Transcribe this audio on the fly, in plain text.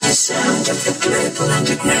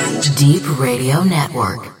Deep Radio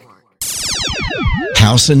Network.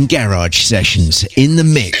 House and Garage Sessions in the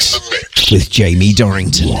mix with Jamie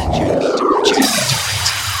Dorrington.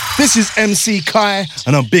 This is MC Kai,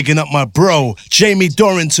 and I'm bigging up my bro, Jamie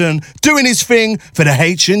Dorrington, doing his thing for the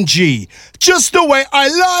H&G. Just the way I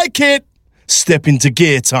like it. Step into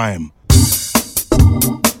gear time.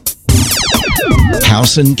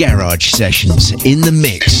 House and Garage Sessions in the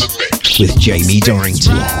mix with Jamie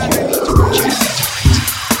Dorrington.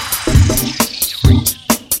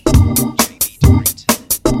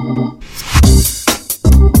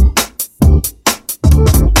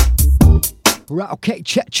 Right, okay,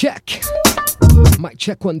 check. Mic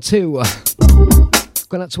check 1, 2.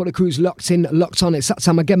 Going out to all the crews locked in, locked on. It's that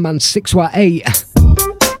time again, man.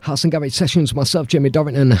 6-8. House and Garage Sessions, myself, Jamie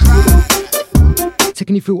Dorrington.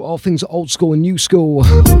 Taking you through all things old school and new school.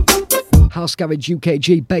 House Garage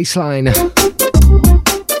UKG baseline.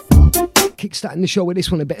 Kickstarting the show with this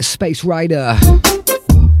one, a bit of Space Rider.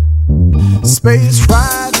 Space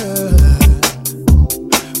Rider,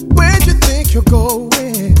 where'd you think you're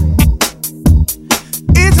going?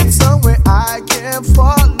 Is it somewhere I can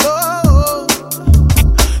follow?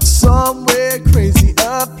 Somewhere crazy,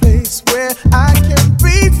 a place where I can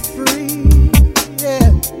be free. Yeah,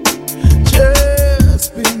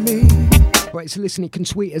 just be me. Right, so listen, you can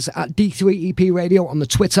tweet us at D3EP Radio on the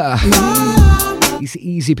Twitter. It's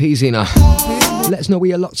easy peasy now. Let us know where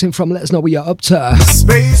you're locked in from. Let us know where you're up to.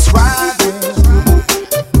 Space Rider,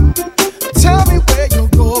 tell me where you're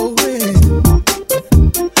going.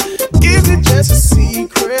 Is it just a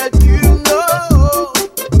secret you know?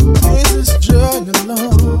 Is this journey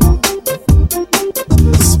long?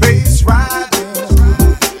 Space Rider,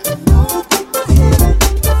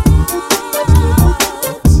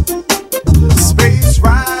 Space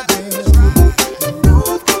Rider,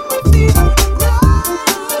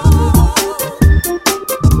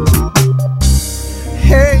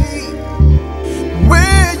 hey,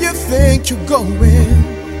 where you think you're going?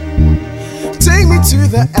 Take me to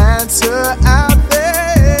the answer out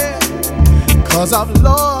there, 'cause I've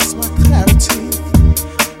lost my clarity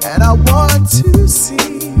and I want to see.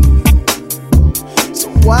 So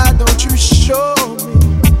why don't you show me?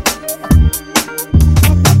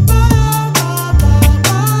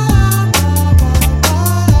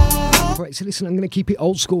 Right, so listen, I'm going to keep it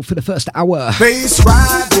old school for the first hour. Space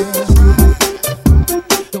Rider.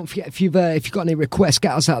 Don't forget, if you've got any requests,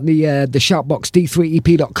 get us out the shoutbox,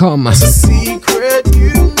 d3ep.com. It's a secret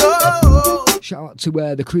you know. Shout out to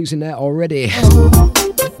the crews in there already.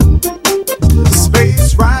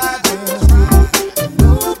 Space Rider.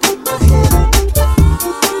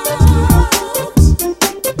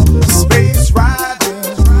 Space Rider.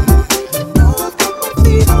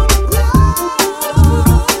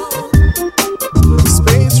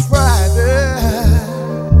 Space Rider.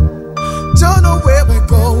 Don't know where we're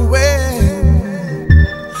going.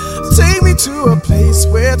 Take me to a place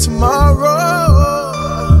where tomorrow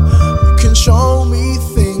you can show me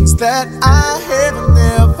things that I have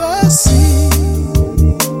never seen.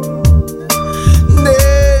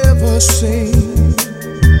 Never seen.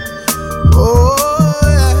 Oh,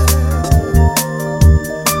 yeah.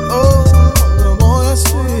 Oh, the more I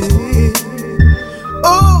see.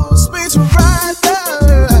 Oh, Space Rider.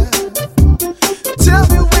 Tell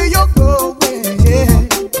me where you're going.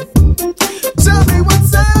 Tell me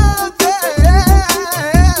what's out there.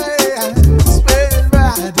 Space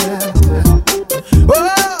Rider.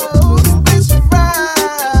 Oh, Space Rider.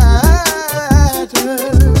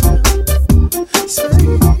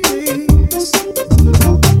 Space.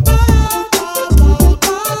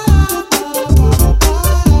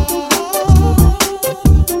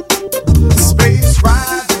 Space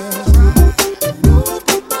Rider.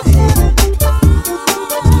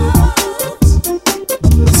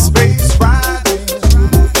 Space Rider.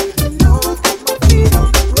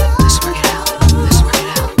 Let's work it out. Let's work it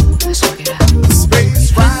out. Let's work it out.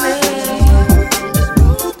 Space Rider.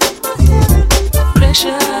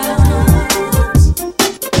 Pressure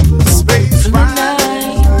Space from the Rider.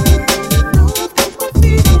 night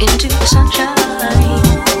into the sunshine.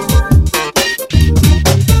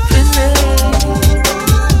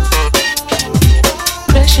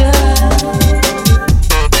 Pressure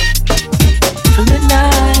from the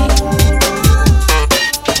night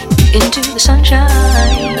into the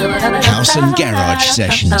sunshine. House and Garage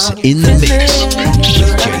Sessions in the mix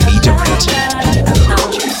with Jamie Dorrington.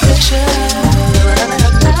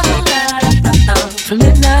 From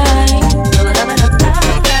midnight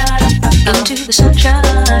into the sunshine.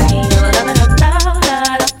 I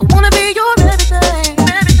wanna be your everything,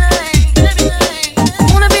 everything, everything. I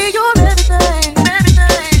wanna be your everything,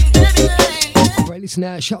 everything,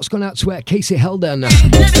 Listen, shouts gone out to Casey Heldon.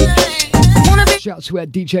 Shout out to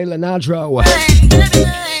DJ Leonardo.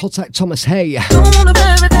 Hold tight, Thomas Hay.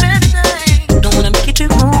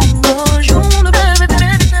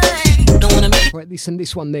 Right, listen,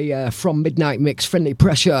 this one, the From Midnight mix, Friendly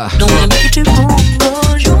Pressure.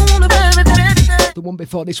 The one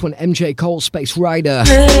before this one, MJ Cole, Space Rider.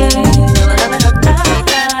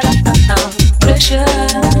 Pressure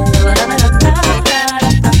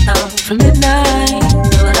from midnight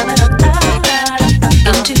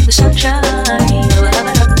into the sunshine.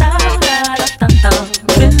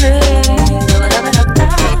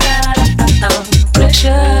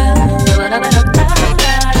 Pressure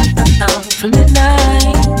from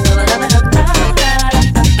midnight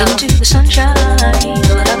into the sunshine.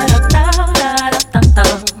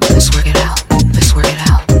 Let's work it out. Let's work it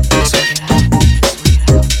out. Let's work it out.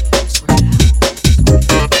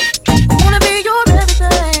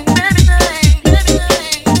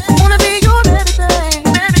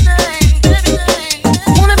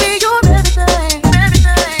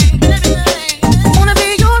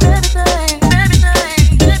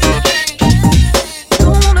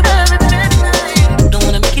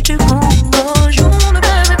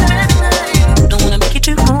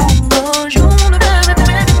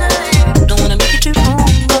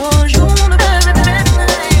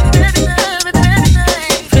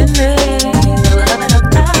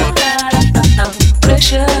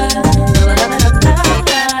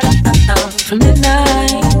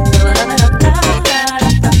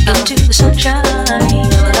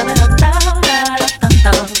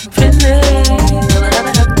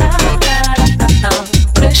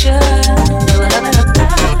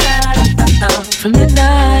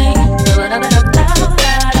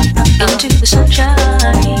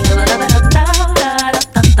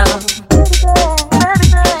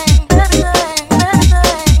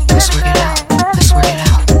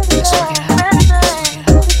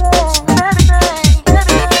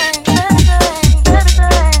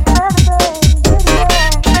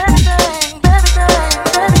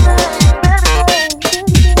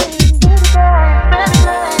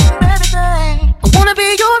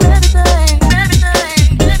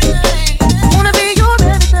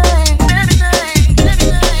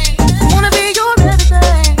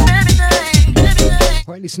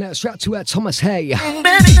 Shout out to Thomas Hay.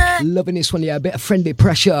 Loving this one, yeah, a bit of Friendly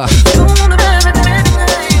Pressure.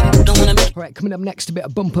 Alright, coming up next, a bit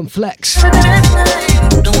of Bump and Flex.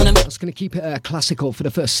 That's going to keep it classical for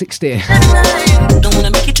the first 60. Don't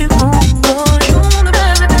wanna make you too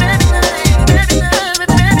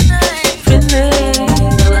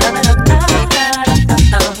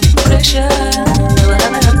pressure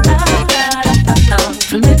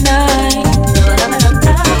from midnight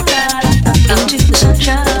into the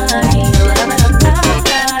sunshine.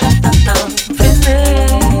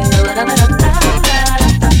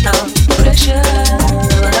 Pressure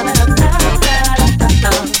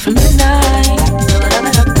from midnight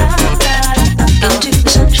into the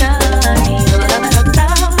sunshine.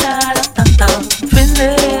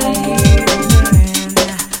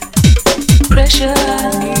 Pressure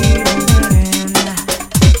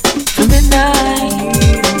from midnight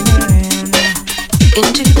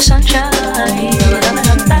into the sunshine.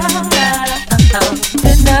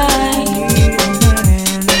 Midnight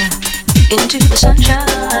into the sunshine.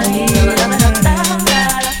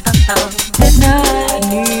 Midnight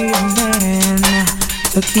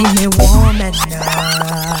to keep me warm at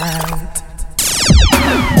night.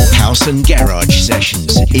 House and Garage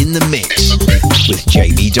Sessions in the mix with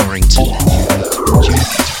Jamie Dorrington.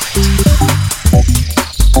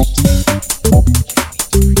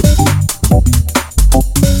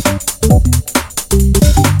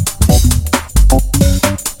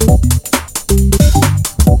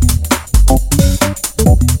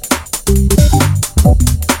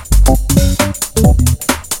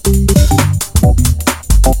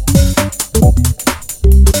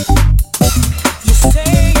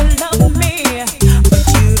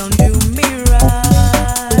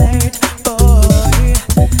 Boy,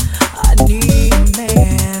 I need a man.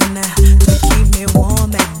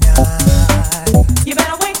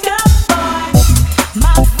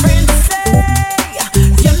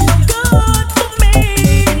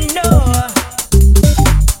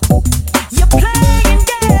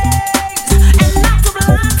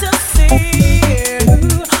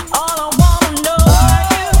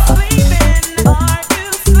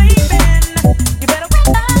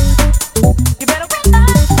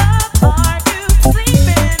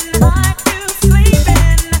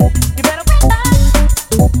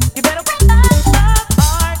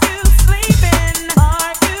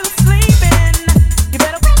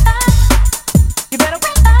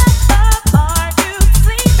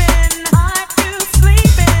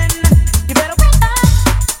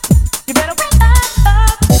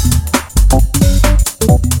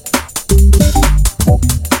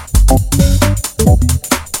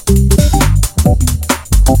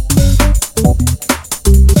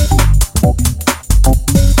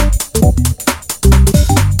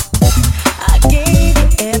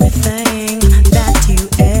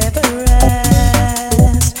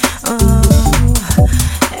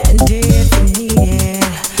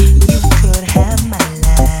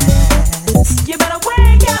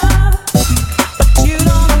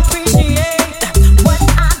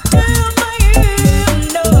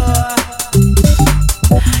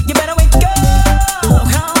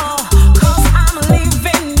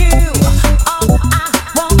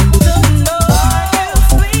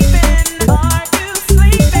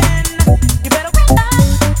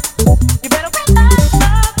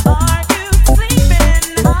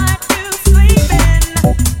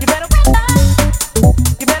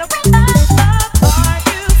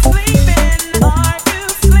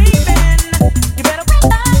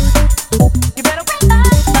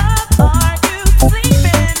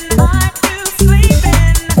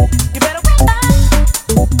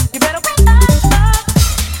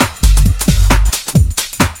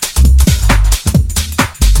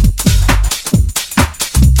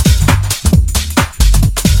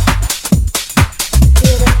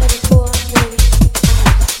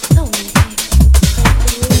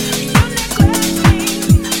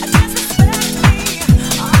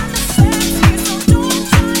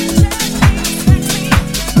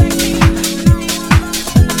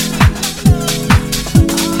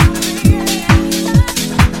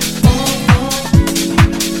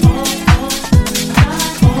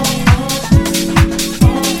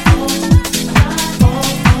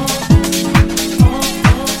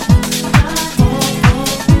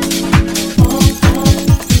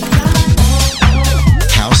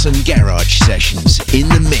 Sessions in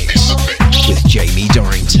the mix with Jamie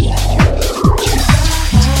Dorrington.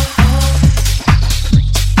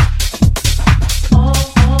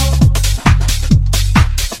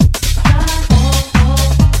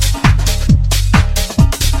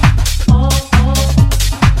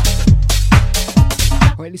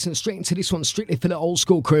 Right, listen straight into this one, strictly for the old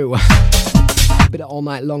school crew. A bit of All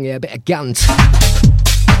Night Long, yeah, a bit of Gant.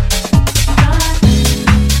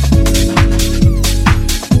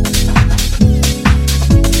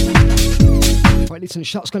 Right, listen,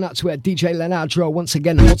 shots going out to DJ Leonardo once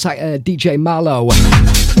again. Hold tight, DJ Marlowe.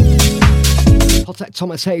 Hold tight,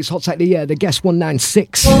 Thomas Hayes. Hold tight, the guest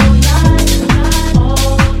 196.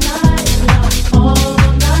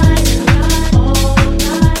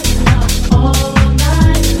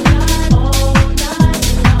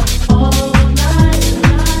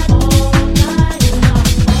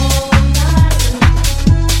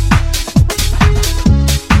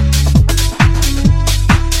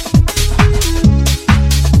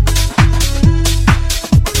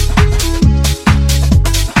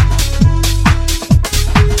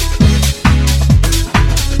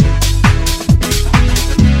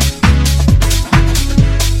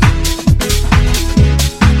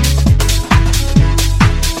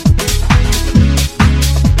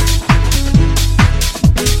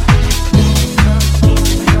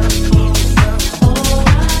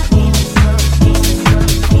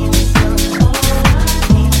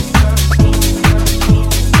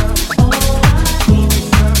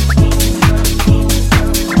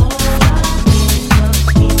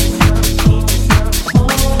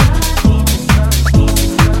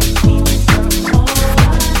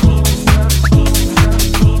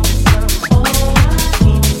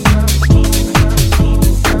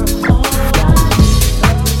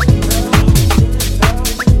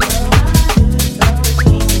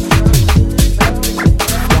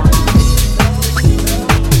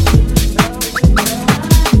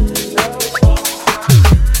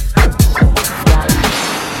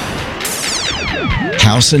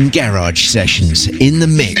 House and Garage Sessions in the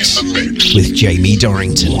mix with Jamie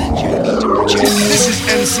Dorrington. This is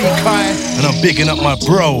MC Kai, and I'm bigging up my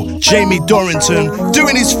bro, Jamie Dorrington,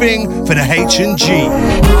 doing his thing for the H&G.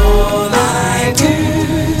 All I do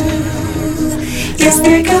is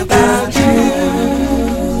think about you.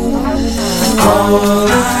 All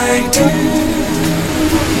I do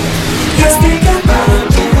is think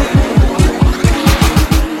about you.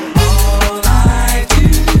 All I do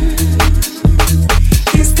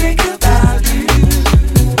is think about you.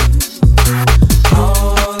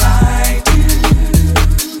 All I do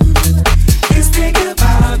is think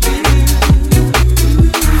about you.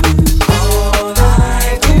 All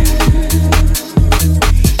I do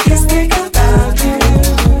is think about you.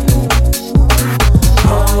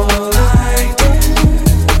 All I do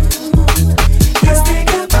is think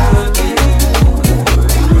about you.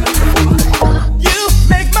 You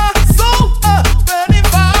make my soul a burning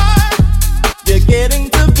fire. You're getting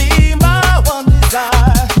to be my one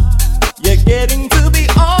desire. You're getting to be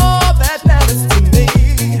all that matters to me.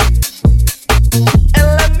 And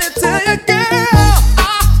let me tell you, girl, I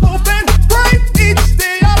hope and pray each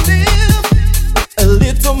day I live. A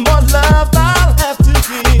little more love I'll have to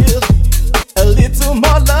give. A little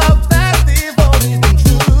more love that's devoted and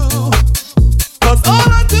true. 'Cause all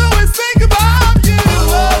I do is think about you.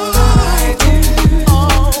 All I do,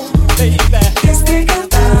 oh, baby, is think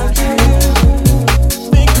about you.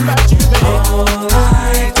 Think about you, baby. All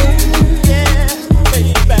I do, yeah,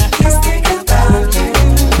 baby, is think about you.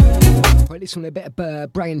 Right, this one a bit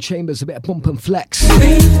of Brian Chambers, a bit of Bump and Flex.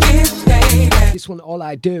 Think it, baby. This one, All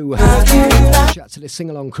I Do. I'll do that, Shout out to the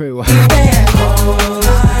sing-along crew. baby. All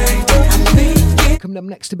I do, I'm thinking Coming up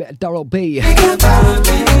next, a bit of Daryl B. about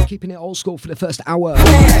you. Keeping it old school for the first hour.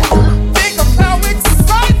 Think of how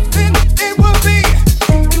exciting it would be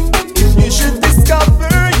if you should discover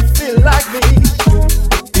you feel like me.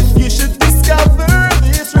 If you should discover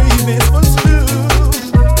this remix was true.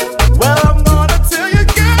 Well, I'm gonna tell you,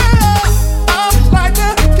 girl, I'm like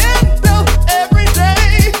a candle every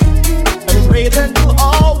day. And pray that you'll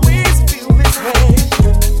always feel this way.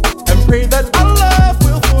 And pray that our love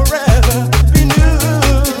will forever be new.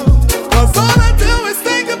 'Cause all I do is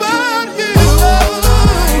think about you. All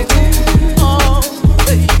I do, oh,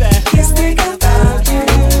 baby, is think about you.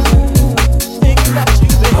 Think about you,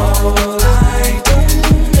 baby. All I do,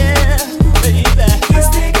 yeah, baby, is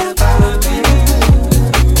think about you.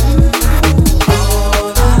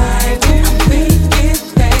 All I do, I'm thinking,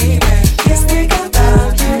 baby, is think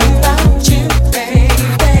about you,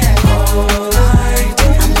 baby. All I do,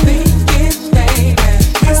 I'm thinking, baby,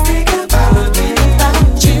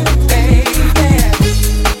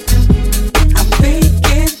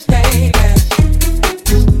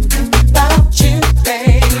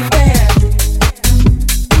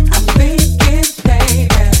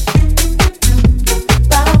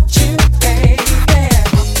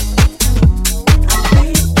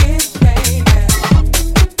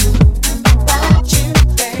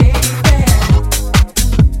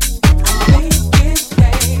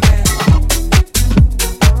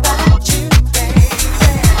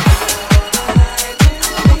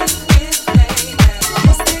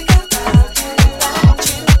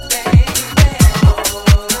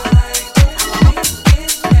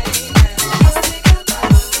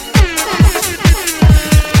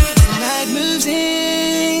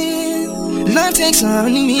 takes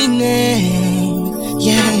on new meaning.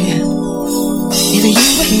 Yeah. If you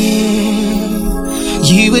were here,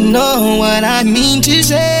 you would know what I mean to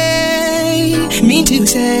say. Mean to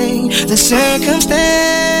say, the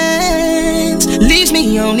circumstance leaves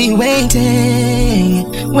me only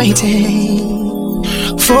waiting, waiting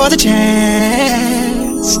for the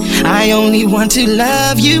chance. I only want to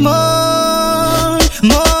love you more,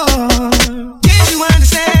 more. Can't you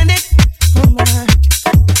understand it? Oh my.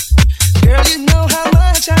 Girl, you know how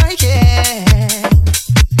much I care.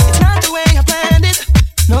 It's not the way I planned it,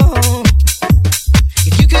 no.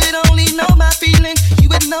 If you could only know my feeling, you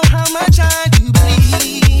would know how much I do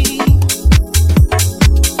believe.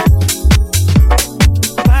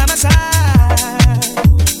 By my side,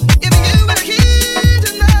 if you were here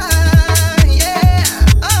tonight, yeah.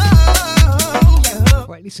 Oh, yeah.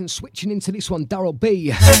 Right, listen, switching into this one, Daryl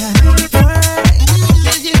B.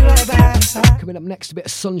 Coming up next, a bit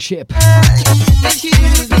of Sunship.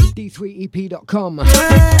 D3EP.com.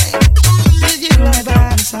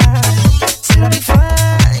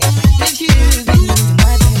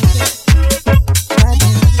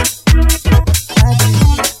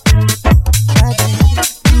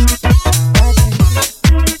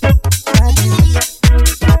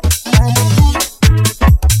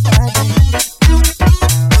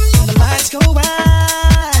 The lights go out,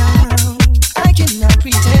 I cannot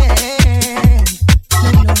pretend.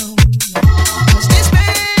 No, no. 'Cause this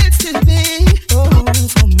bed's too big, oh,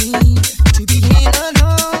 for me to be here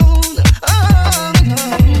alone. Oh, no.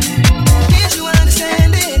 Can't you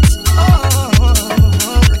understand it? Oh,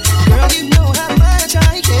 girl, you know how much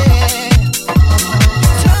I care.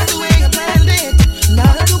 It's not the way I planned it,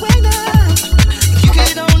 not the way now. If you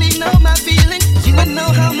could only know my feeling, you would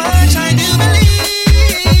know how much I do believe.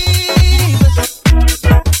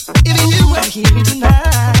 If you were here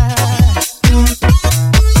tonight,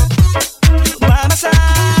 by my side,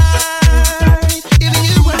 if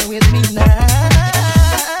you were with me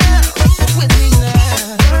now, with you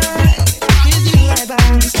right by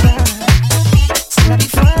my side, said I'd be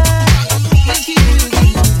fine with you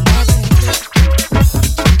tonight.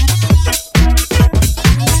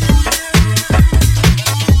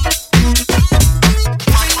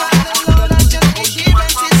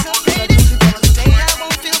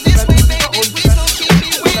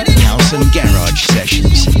 House and Garage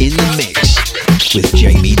Sessions in the mix with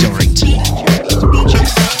Jamie Dorrington.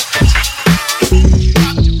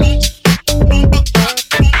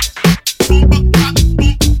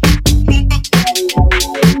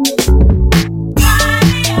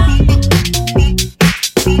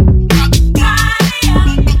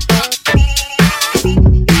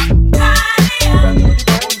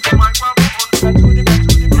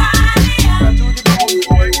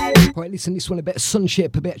 Right, listen, this one, a bit of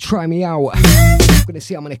Sunship, a bit of Try Me Out. I'm gonna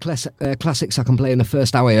see how many classics I can play in the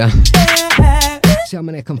first hour, yeah? See how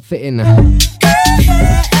many I can fit in.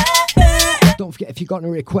 Don't forget, if you've got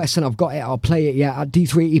any requests and I've got it, I'll play it, yeah, at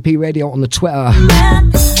D3EP Radio on the Twitter. Let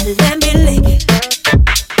me lick it.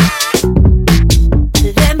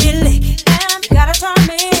 Let me lick it. You gotta tell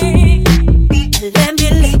me. Let me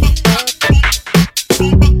lick it.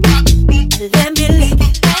 Let me lick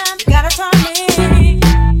it. You gotta tell me.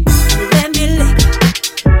 Let me lick it.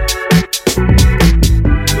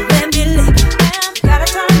 Let me lick it. You gotta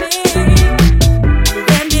tell me.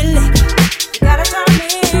 Let me lick it. You gotta tell me.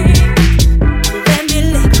 Let me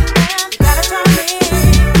lick it. You gotta tell me.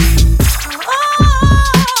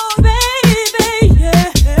 Oh, baby,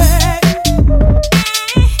 yeah.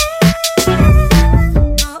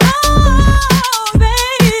 Oh,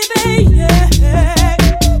 baby, yeah.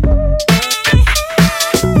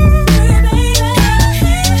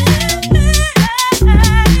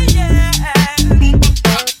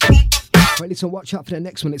 Right, listen, watch out for the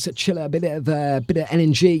next one. It's a chiller, a bit of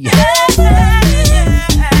NNG.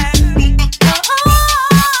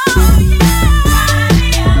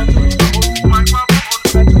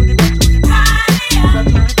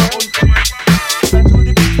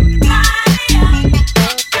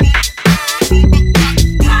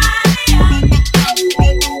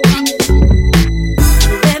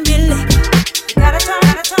 Let me lick it. Gotta talk,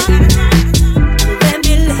 gotta talk. Let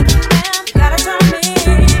me lick it. Gotta talk me.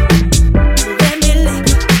 Let me lick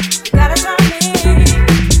it. Gotta talk me.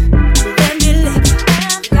 Let me lick it.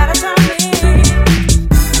 Gotta talk me.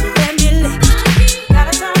 Let me lick it.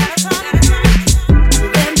 Gotta talk, gotta talk.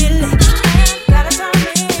 Let me lick it. Gotta talk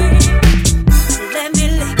me. Let me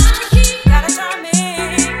lick it. Gotta talk me.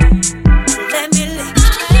 Let me lick it.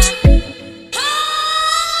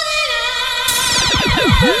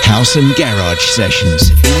 House and Garage Sessions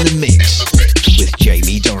in the mix with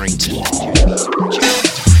Jamie Dorrington.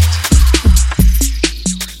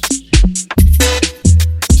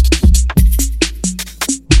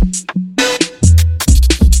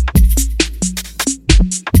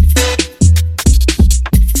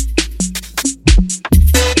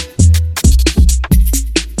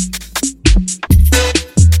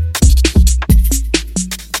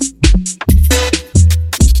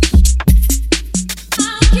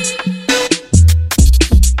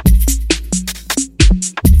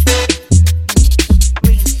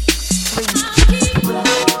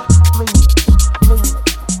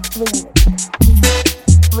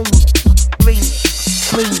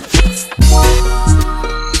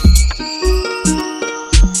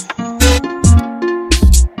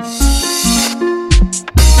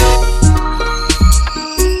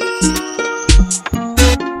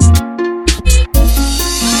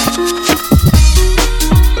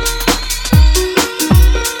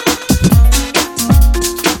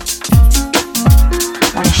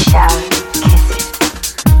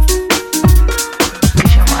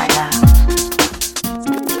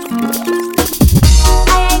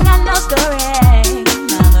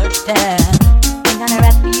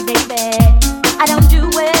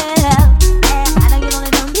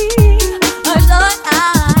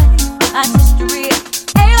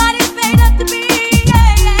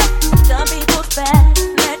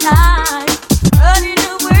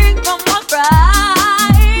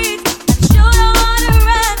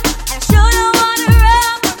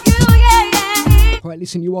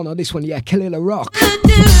 one on this one, yeah, Kelly LaRock.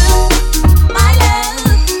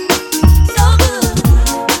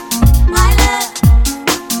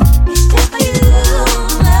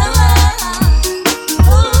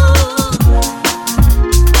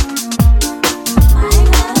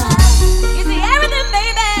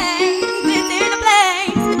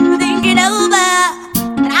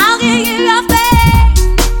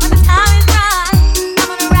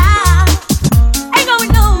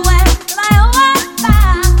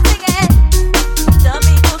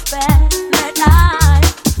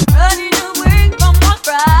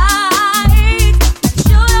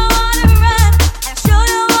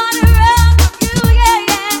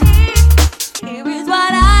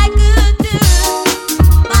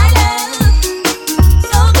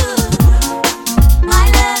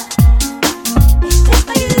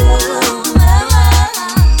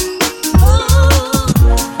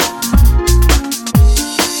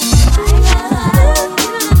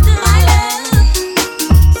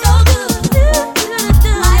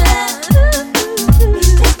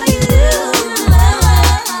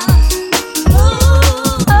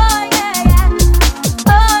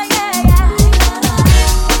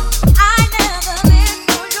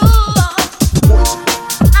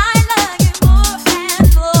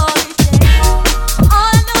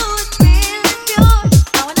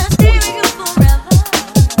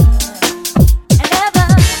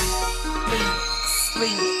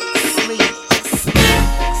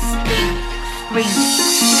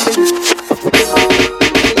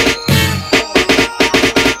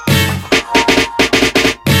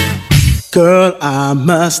 Girl, I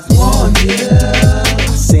must warn you, I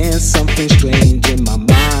sense something strange in my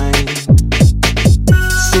mind.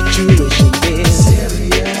 Situation is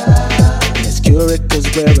serious. Let's cure it 'cause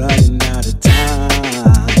we're running out of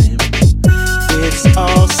time. It's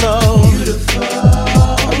also beautiful.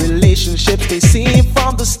 Our relationships, they seem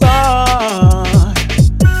from the start.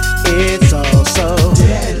 It's also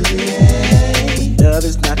deadly. Love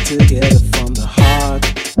is not together from the heart.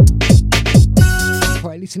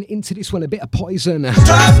 Alright, listen into this one, a bit of Poison.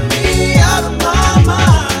 Drive me out of my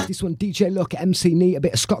mind. This one, DJ Luck, MC Neat, a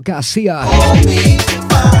bit of Scott Garcia.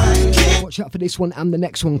 Watch out for this one and the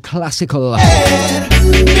next one, Classical.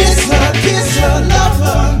 Miss her, kiss her, love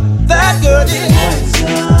her. That girl is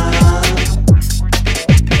Poison.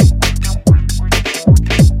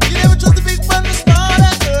 You never trust the big one to start,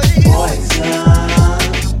 that girl is Poison.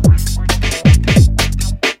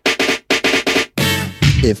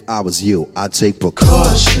 If I was you, I'd take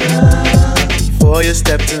precaution before you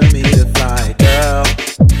step to me to fly, girl.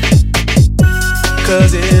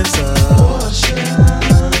 'Cause it's a caution.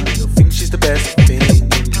 You'll think she's the best thing in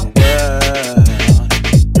the world.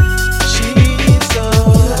 She's so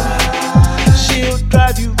fly. She'll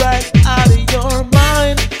drive you right out of your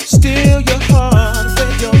mind. Steal your heart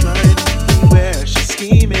when you're blind. Beware, she's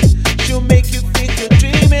scheming. She'll make you think you're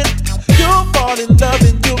dreaming. You'll fall in love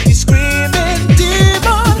and you'll be screaming,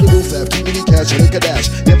 demon. Keep me cash and a dash.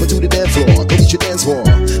 Never to the dance floor. Go eat your dance floor.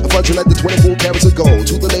 I find you like the 24 carats of gold.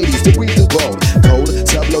 To the ladies, to breathe the gold. Cold,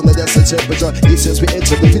 tableau, now that's the temperature. It says we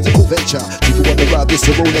enter the physical venture. Do you want to ride this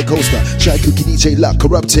roller coaster? Shy Cookie DJ Lock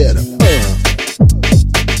Corrupted.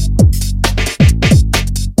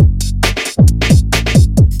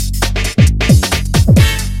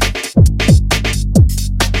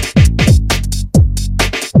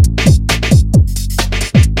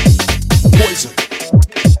 Poison.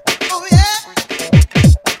 Oh yeah,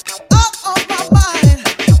 up on my mind.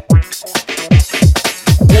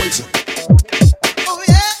 Poison. Oh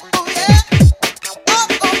yeah,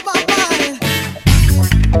 up on my mind.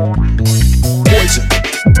 Poison. Poison. Poison.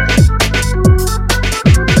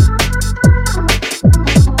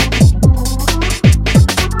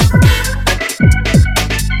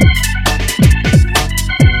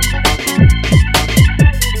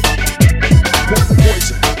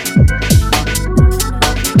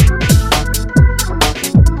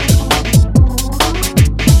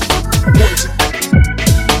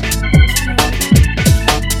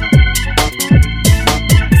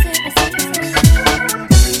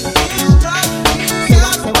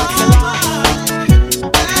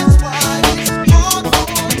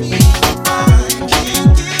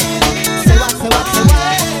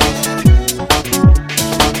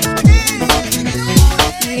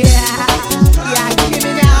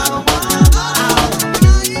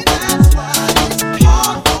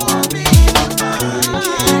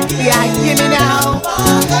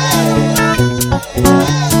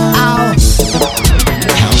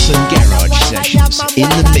 House and Garage Sessions in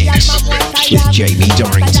the mix with Jamie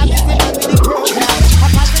Dorrington.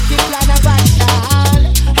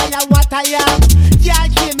 What I am, yeah,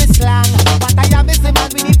 give me slang. What I am is the man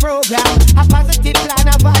with the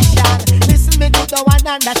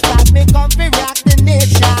understand me, come fi rock the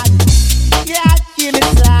nation. Yeah, give me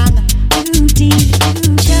slang. Too deep,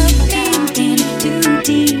 jumping in. Too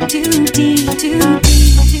deep, too deep, too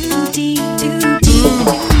deep, too deep, too deep.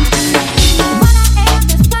 What I am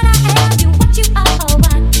is what I am. You what you all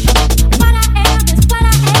want. What I am is what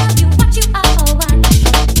I am. You what you all want.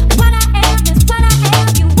 What I am is what I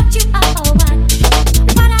am. You what you all want.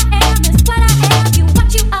 What I am is what I am. You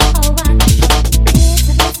what you all want.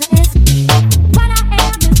 What I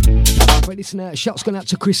am is. Right, listen, shouts going out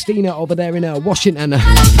to Christina over there in Washington.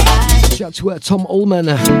 Shout out to Tom Ullman.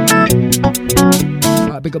 Right,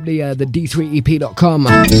 big up the D3EP.com.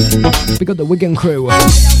 Big up the Wigan crew.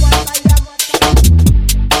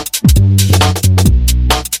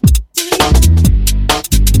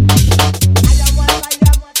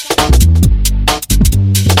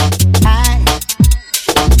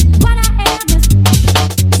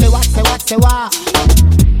 Say what?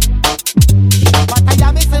 But I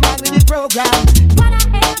am missing man with the program. What I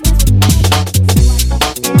am is.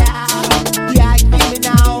 Yeah, give me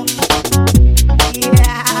now.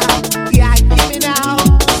 Yeah, give me now.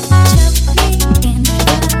 Jump me in the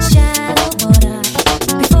shallow water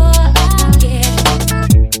before I get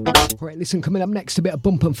Right, listen, coming up next, a bit of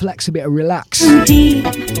bump and flex, a bit of relax. deep.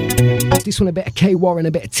 This one, a bit of K Warren,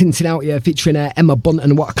 a bit of Tinted Out here, featuring Emma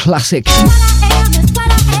Bunton. What a classic. What I am is what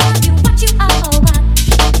I am. You what you all want.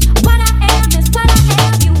 What I am is what I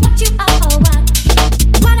am. You what you all want.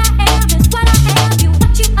 What I am is what I am. You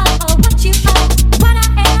what you all what you all. What I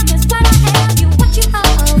am is what I am. You what you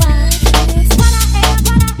all want. What I am, what I am,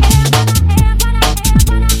 what I am, what I am, what I am,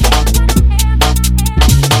 what I am.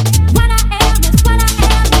 What I am is what I am.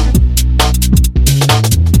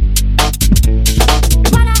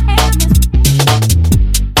 What I am is.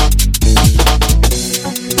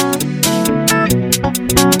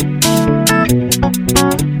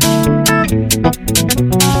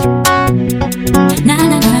 Na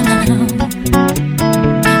na na na na.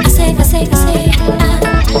 I say.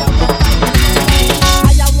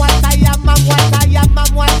 I am what I am, I'm what I am,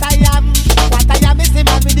 I'm what I am. What I am is the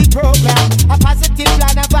man with the program. A positive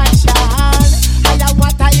plan of action. I am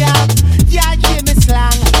what I am. Yeah, give me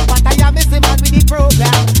slang. What I am is the man with the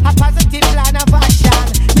program. A positive plan of action.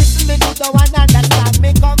 Listen me to the one understand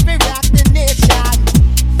me. Come fi rock the nation.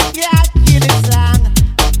 Yeah, give me slang.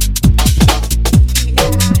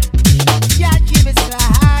 Yeah, give me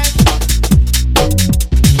slang.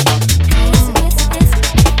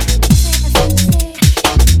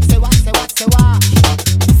 Say what? Say what? Say what?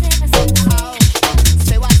 Oh.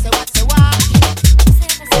 Say what? Say what? Say what?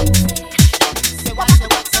 Say what? Say what?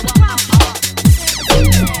 Say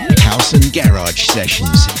what? House and Garage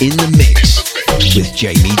Sessions in the mix with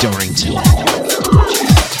Jamie Dorrington.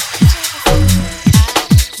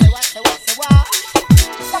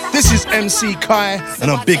 This is MC Kai,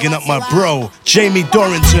 and I'm bigging up my bro, Jamie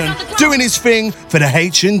Dorrington, doing his thing for the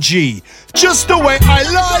H&G. Just the way I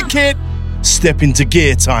like it. Step into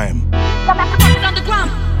gear time. On the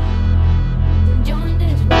ground. Join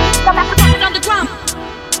this ride. On the ground.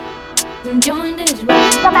 Join this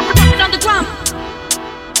ride. On the ground.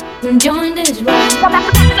 Join this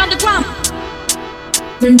ride. On the ground.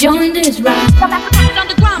 Join this ride. On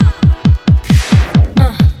the ground.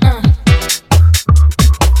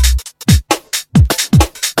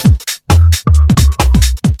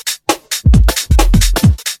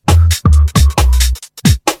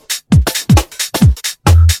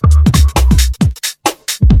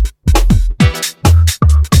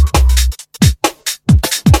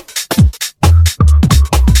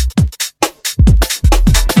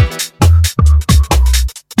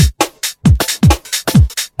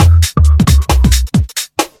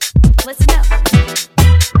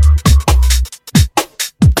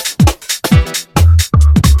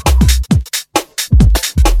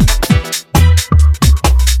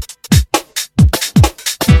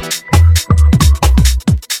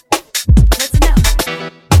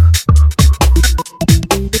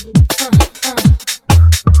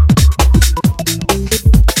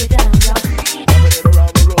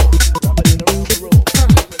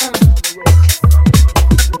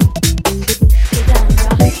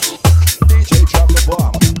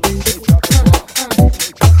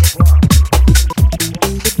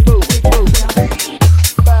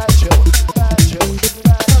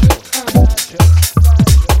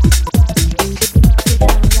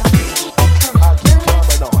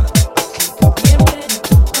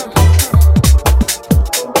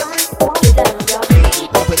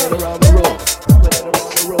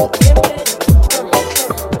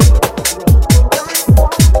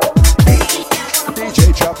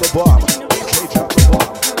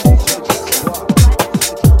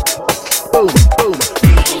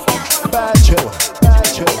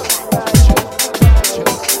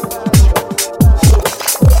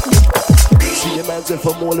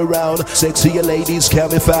 looking from all around. Sexy ladies can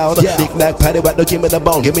be found. Knick knack, patty whack, no give me the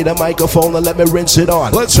bone. Give me the microphone and let me rinse it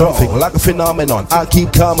on. Let's something like a phenomenon. I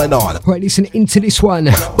keep coming on. Right, listen into this one.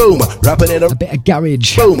 Boom, rapping in a bit of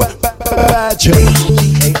garage. Boom, bad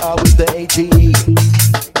A-R with the A-G-E.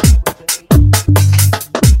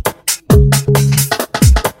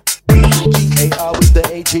 A-R with the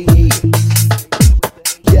A-G-E.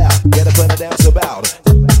 Yeah, get up and dance about.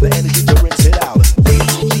 The energy to rinse it out.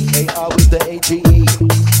 A-R with the A-G-E.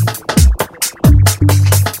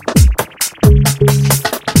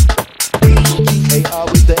 A-R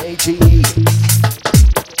with the A-G-E.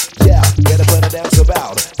 Yeah, get up and dance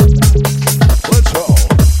about. Let's roll.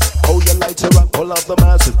 Hold your lighter up, pull up the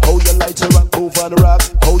massive. Hold your lighter up, move on the rock.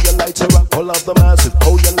 Hold your lighter up, pull up the massive.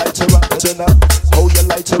 Hold your lighter up, turn up. Hold your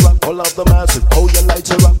lighter up, pull up the massive. Hold your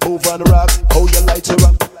lighter up, move on the rock. Hold your lighter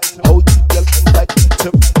up. Hold your lighter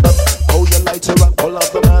up. Hold your lighter up, pull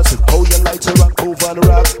up the massive. Hold your lighter up, move on the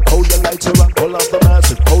rock. Hold your lighter up, pull up the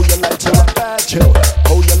massive. Hold your lighter up, bad chill.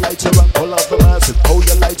 Hold your lighter up, pull up the massive. Hold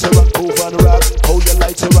your lighter up, move on the rock. Hold your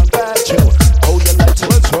lighter up, bad chill. Hold your lighter,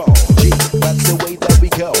 let's roll. G, that's the way that we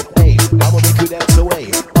go. Hey, I'ma make you dance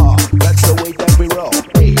away. That's the way that we roll.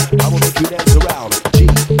 Hey, I'ma make you dance around. G,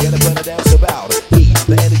 get up and dance about. E,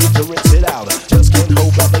 the energy to rinse it out. Just can't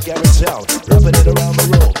hold back the garage out. Rapping it around the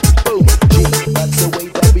room. Boom, G, that's the way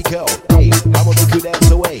that we go. Hey, I'ma make you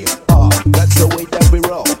dance away. That's the way that we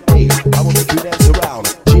roll. Hey, I'ma make you dance around.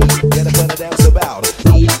 G, get up and dance about.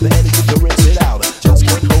 E, the energy to rinse it out. Just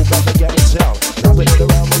can't hold back the garage out. Rapping it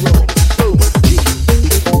around the room. Boom, G,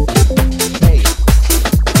 hey,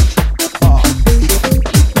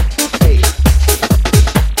 hey,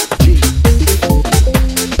 G,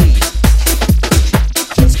 E,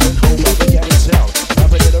 just can't hold back the garage out.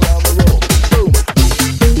 Rapping it around the room. Boom,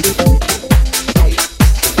 hey, hey,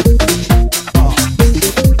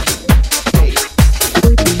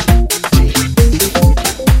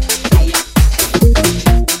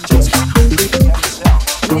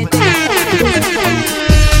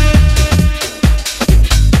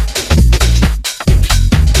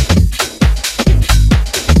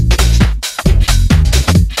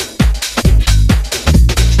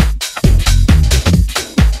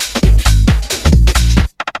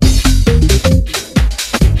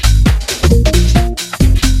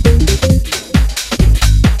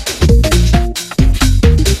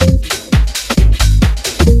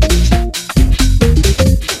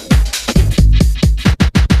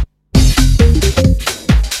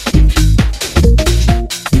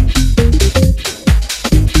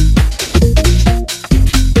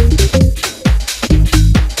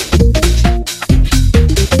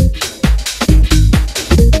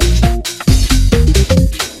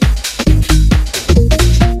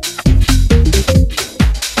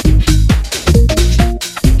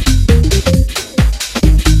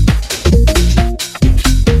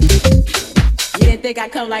 I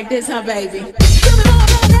come like this, huh, baby?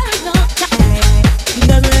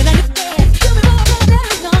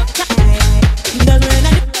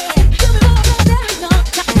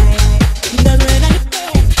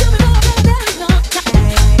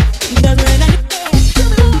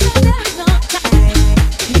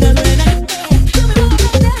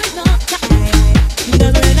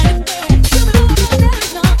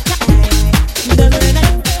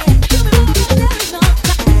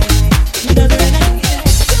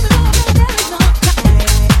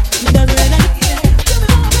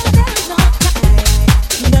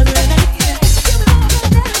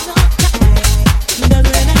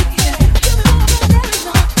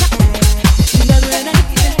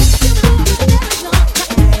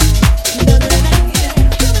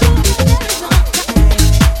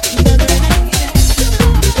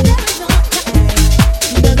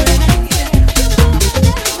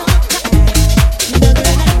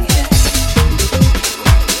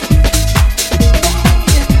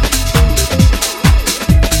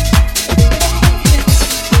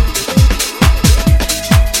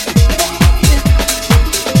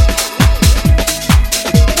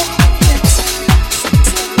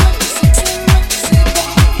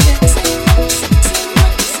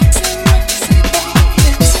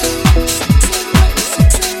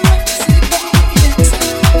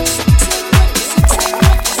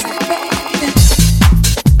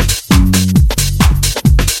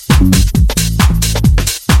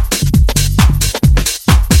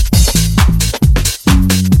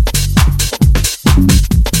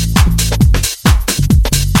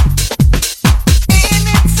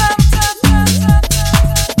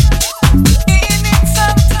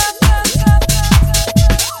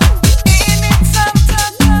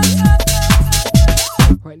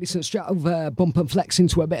 listen, straight over Bump and Flex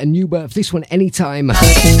into a bit of New Birth. This one, Anytime.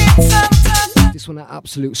 This one, an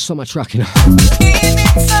absolute summer track, you know.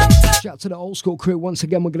 Shout out to the old school crew. Once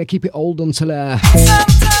again, we're going to keep it old until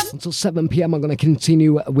 7 p.m. I'm going to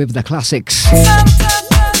continue with the classics.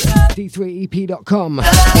 D3EP.com.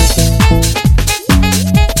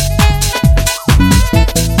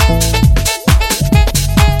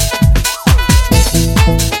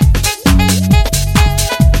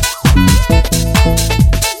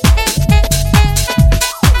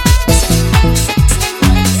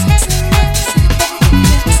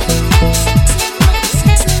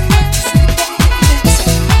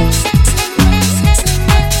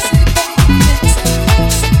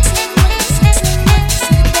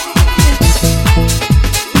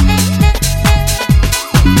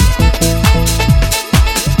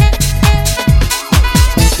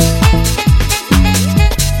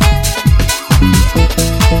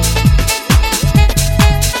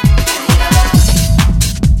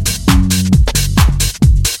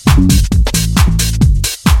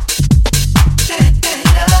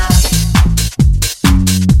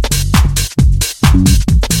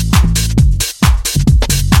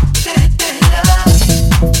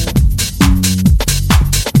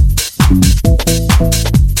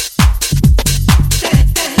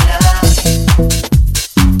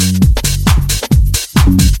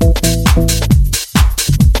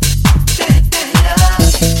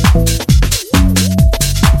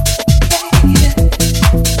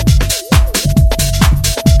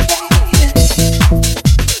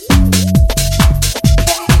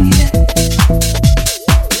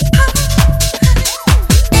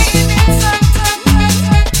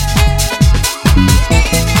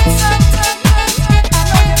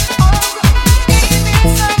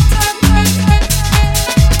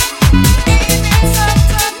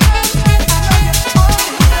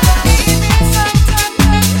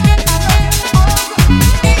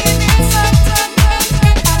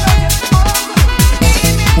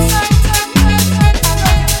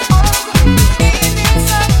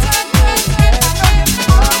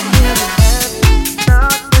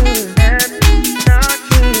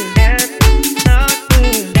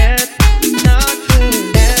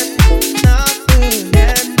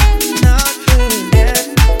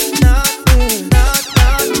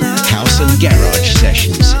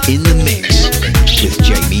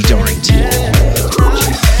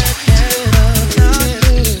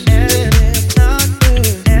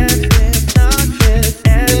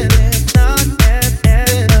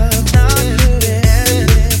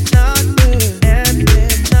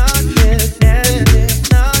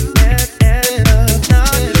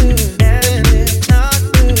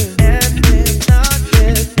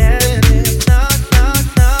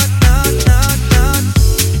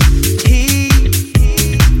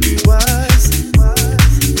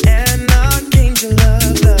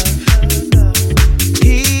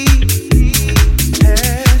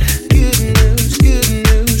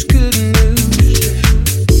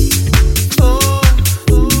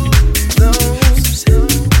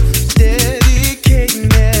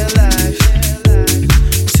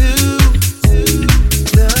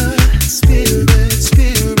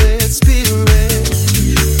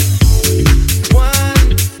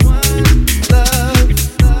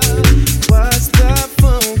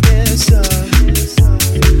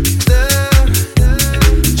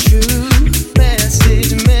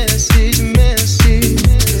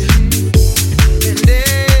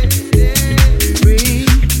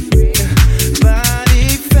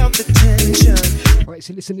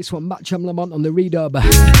 This one, Matcham Lamont on the redub.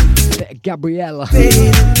 A bit of Gabrielle.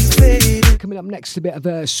 Coming up next, a bit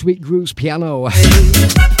of Sweet Grooves piano.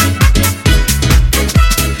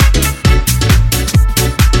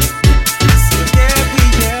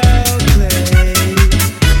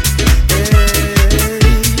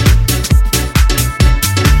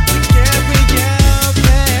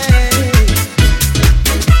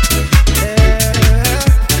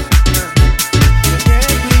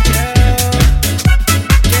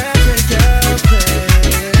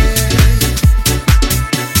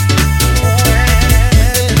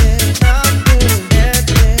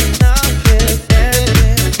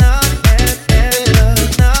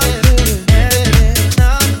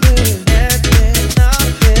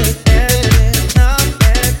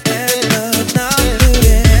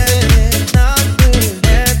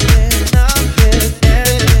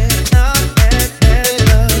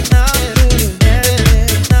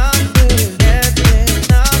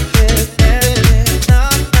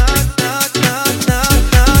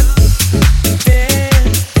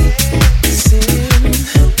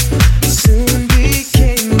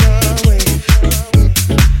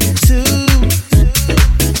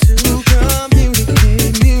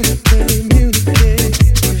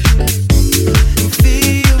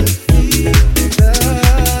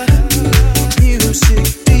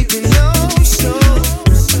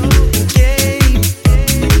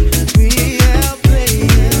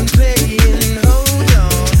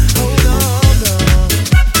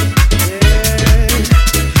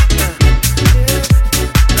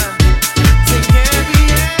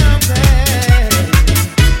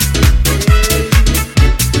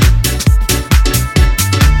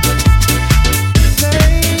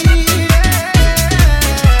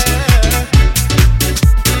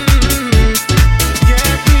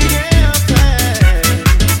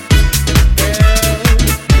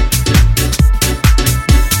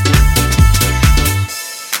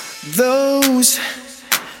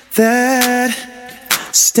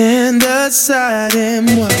 side and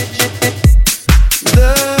watch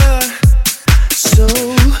the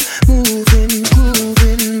soul moving,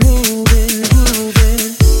 grooving, moving,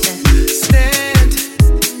 grooving. Stand,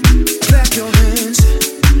 clap your hands,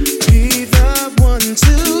 be the one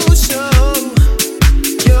to show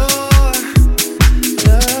your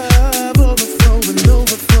love overflowing,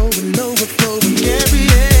 overflowing, overflowing every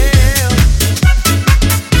day.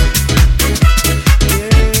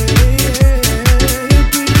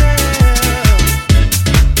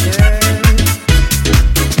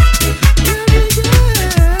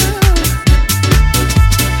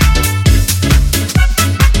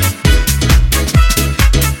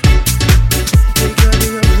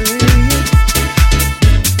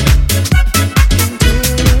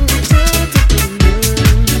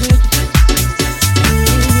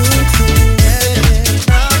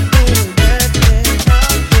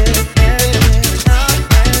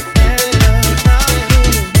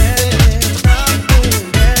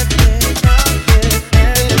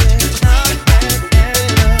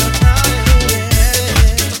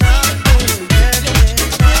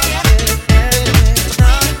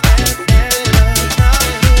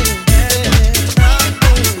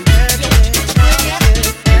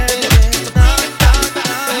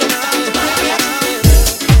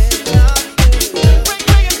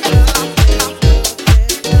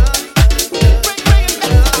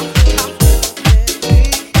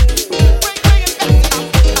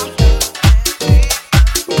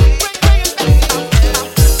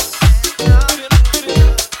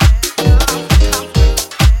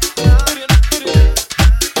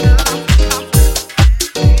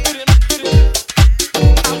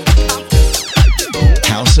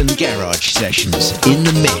 Sessions in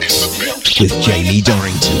the mix with Jamie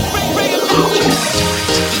Dorrington.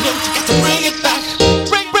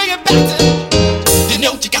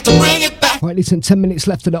 Right, listen, 10 minutes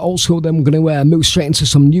left of the old school, then we're going to move straight into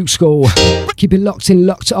some new school. Keep it locked in,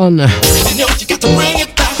 locked on.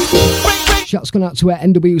 Shouts going out to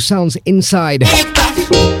NW Sounds Inside.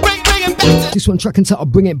 This one track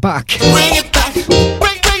entitled Bring It Back.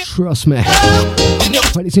 Trust me.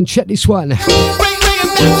 Right, listen, check this one.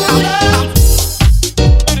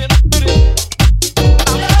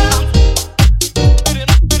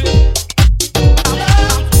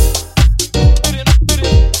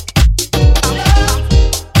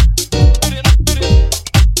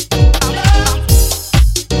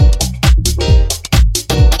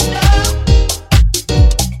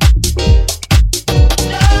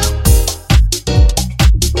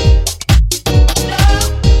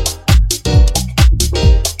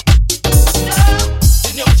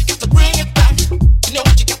 Bring it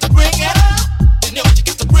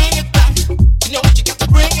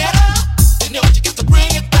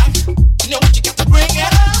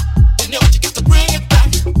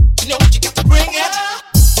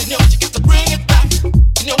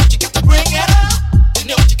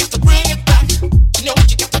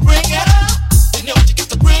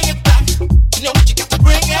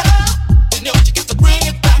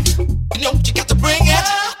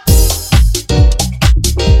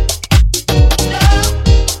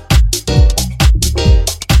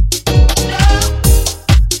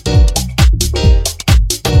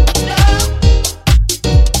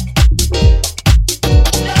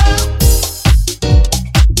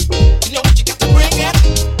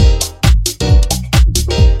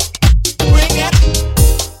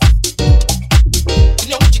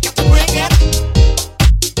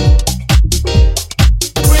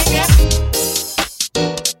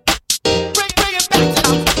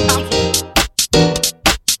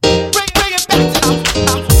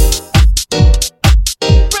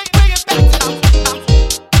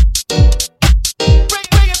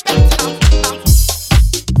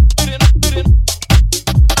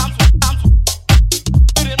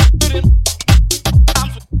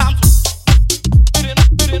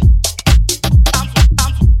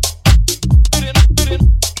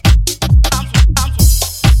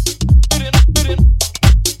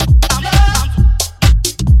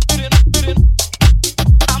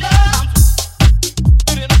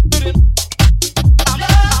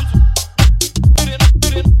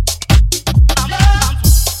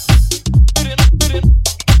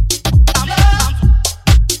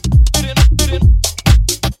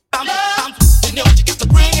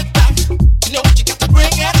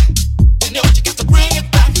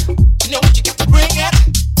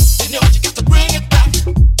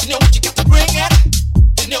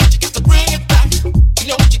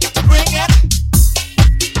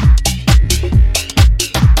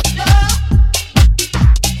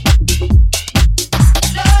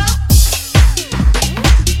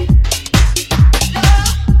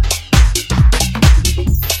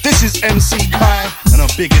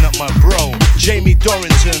Jamie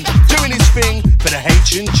Dorrington, doing his thing for the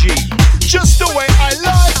H&G. Just the way I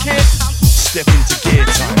like it. Step into gear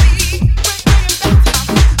time.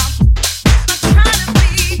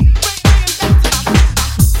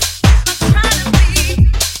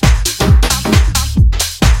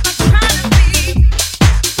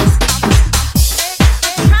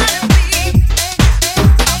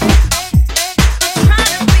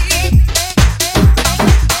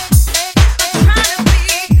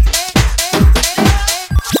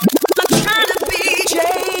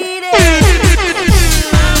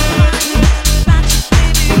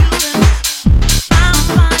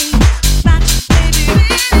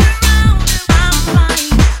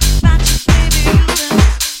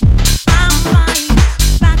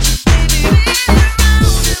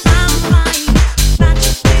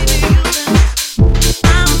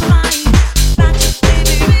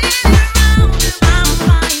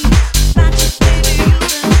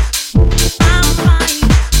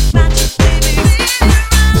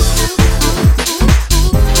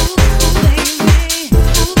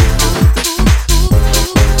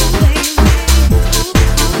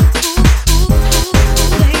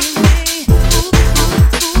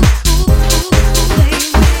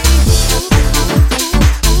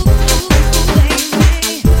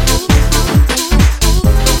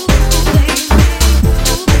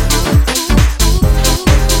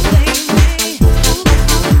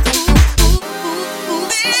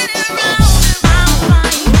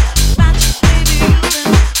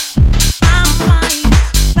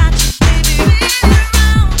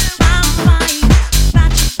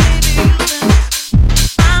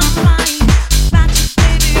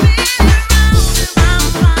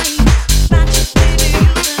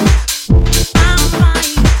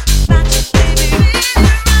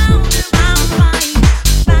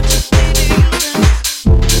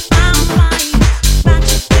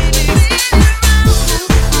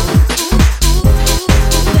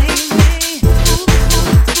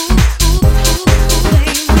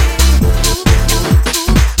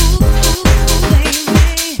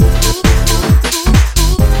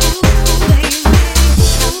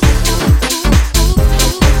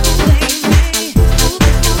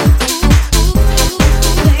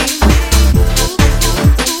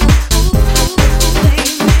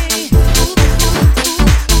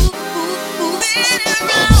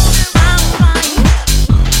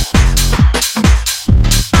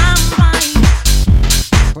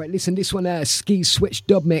 Listen, this one, Ski Switch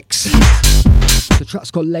dub mix. The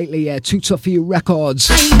track's called Lately, Too Tough For You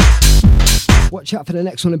Records. Watch out for the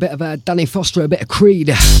next one, a bit of Danny Foster, a bit of Creed.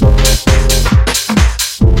 We're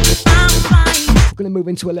going to move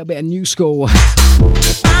into a little bit of new school.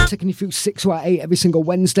 Taking you through 6 to 8 every single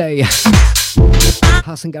Wednesday.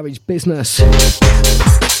 House and Garage Business.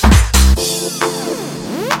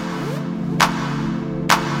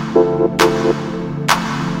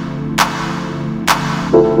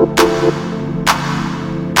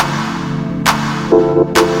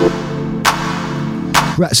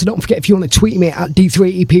 Right, so don't forget, if you want to tweet me at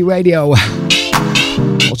D3EP Radio.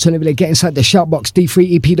 Alternatively, get inside the shoutbox,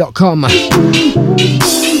 d3ep.com.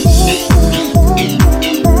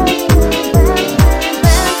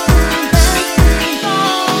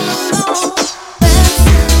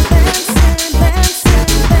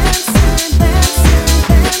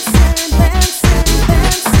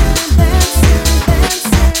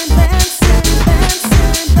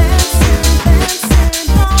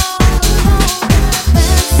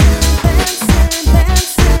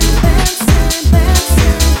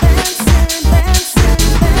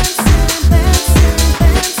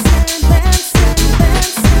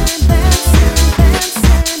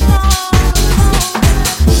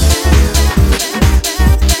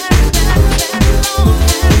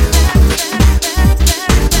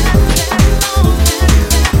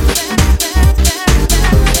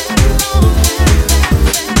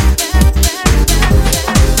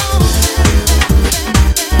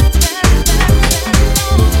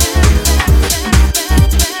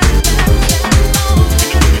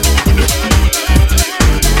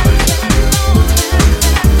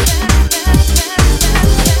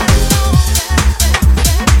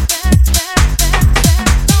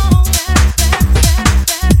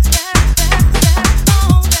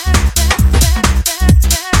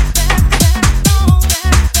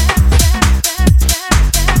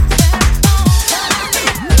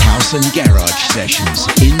 and Garage Sessions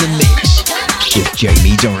in the mix with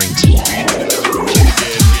Jamie Dorrington.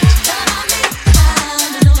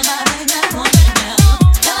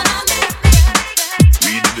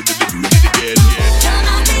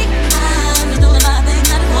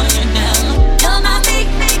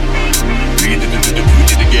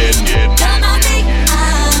 Come on.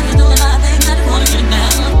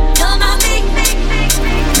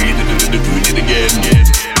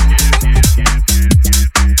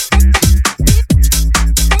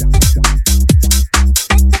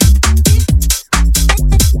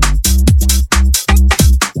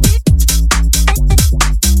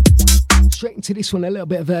 to this one, a little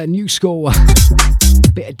bit of a new school.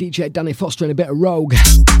 Bit of DJ Danny Foster and a bit of Rogue.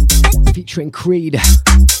 Featuring Creed.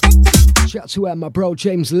 Shout out to my bro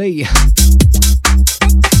James Lee.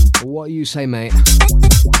 What are you saying, mate?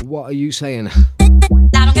 What are you saying? I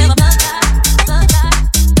don't give a fuck.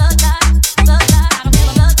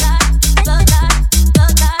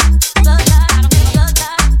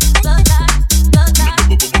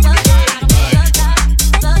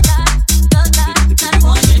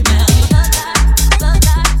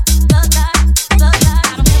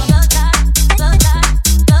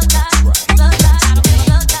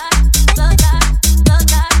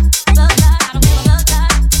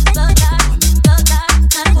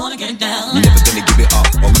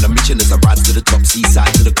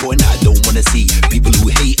 Seaside to the corner, I don't wanna see people who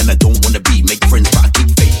hate and I don't wanna be. Make friends, but I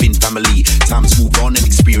keep faith in family. Times move on and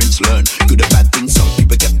experience learn. Good or bad things, some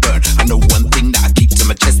people get burned. I know one thing that I keep to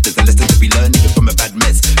my chest. There's a lesson to be learned even from a bad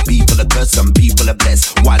mess. People are cursed, some people are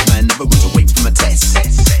blessed. Wise man never runs away from a test.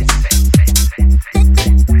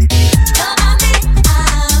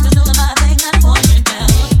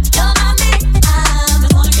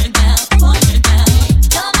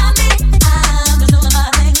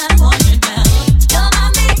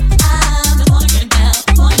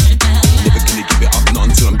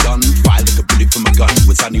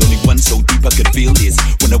 I'm the only one so deep I could feel this.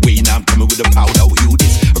 When I weigh now I'm coming with a powder, I'll heal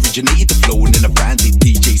this. Originated the flow and then I band it.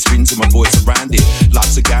 DJ spins and my voice around it.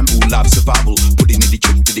 Life's a gamble, life's survival. Putting in the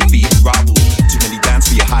trick to defeat the rival. Too many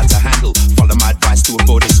dance for your hard to handle. Follow my advice to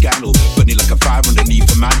avoid a scandal. Burning like a fire underneath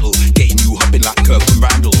a mantle. Getting you hopping like Kirk and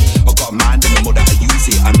Randall. I got a mind and the more that I use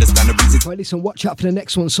it, understand the reason. Right, listen, watch out for the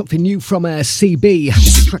next one. Something new from CB.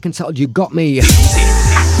 Track entitled You Got Me.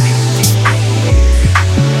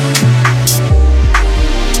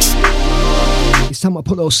 It's time I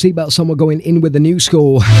put those seatbelts on, we're going in with the new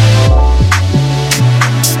school.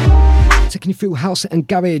 Taking you through house and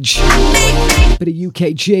garage. Bit of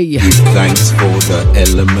UKG. Give thanks for the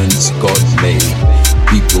elements God made.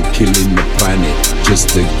 People killing the planet just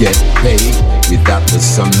to get paid. Without the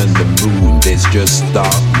sun and the moon, there's just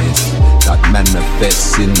darkness that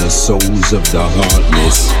manifests in the souls of the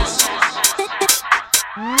heartless.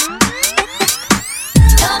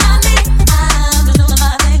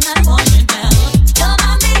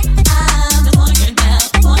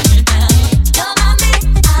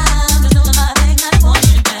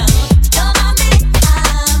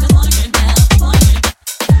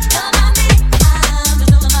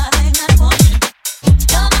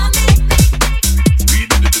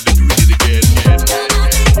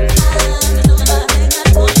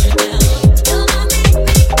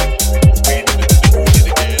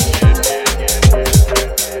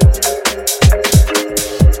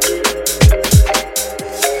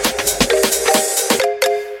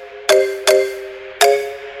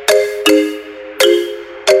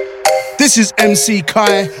 This is MC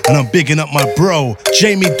Kai, and I'm bigging up my bro,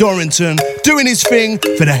 Jamie Dorrington, doing his thing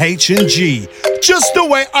for the H&G. Just the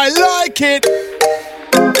way I like it.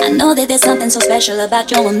 I know that there's something so special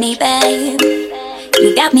about you and me, babe.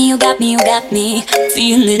 You got me, you got me, you got me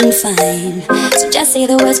feeling fine. So just say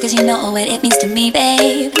the words, cause you know what it means to me,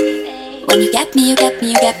 babe. When you got me, you got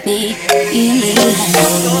me, you got me feeling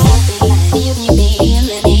fine. You feeling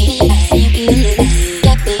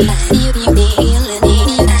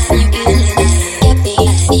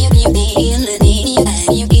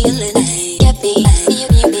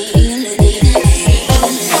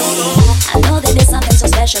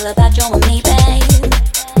about you and me, babe.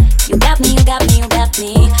 You got me, you got me, you got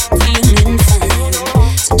me feeling fine.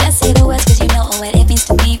 So just say the words, cause you know what it means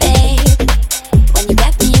to me, babe. When you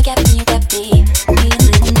got me, you got me, you got me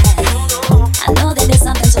feeling fine. I know that there's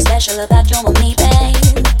something so special about you and me,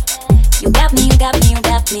 babe. You got me, you got me, you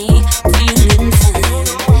got me feeling fine.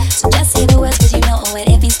 So just say the words, cause you know what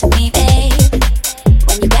it means to me, babe.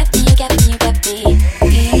 When you got me, you got me, you got me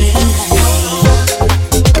feeling fine.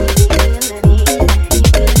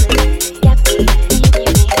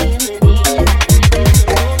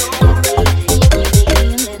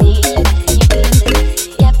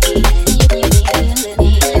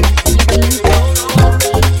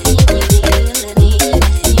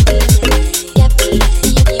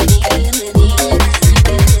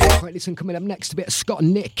 Coming up next, a bit of Scott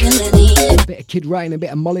and Nick, a bit of Kid Ryan, a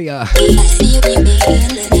bit of Molly. I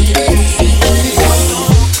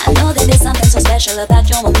know that there's something so special about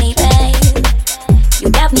you and me, babe.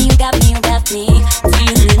 You got me, you got me, you got me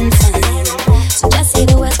feeling fine. So just say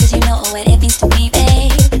the words, cause you know what it means to me,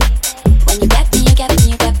 babe. When you got me, you got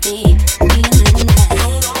me, you got me feeling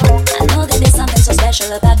fine. I know that there's something so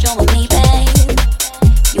special about you and me, babe.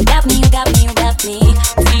 You got me, you got me, you got me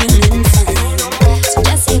feeling fine. So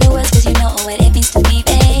just say the words, cause you know what it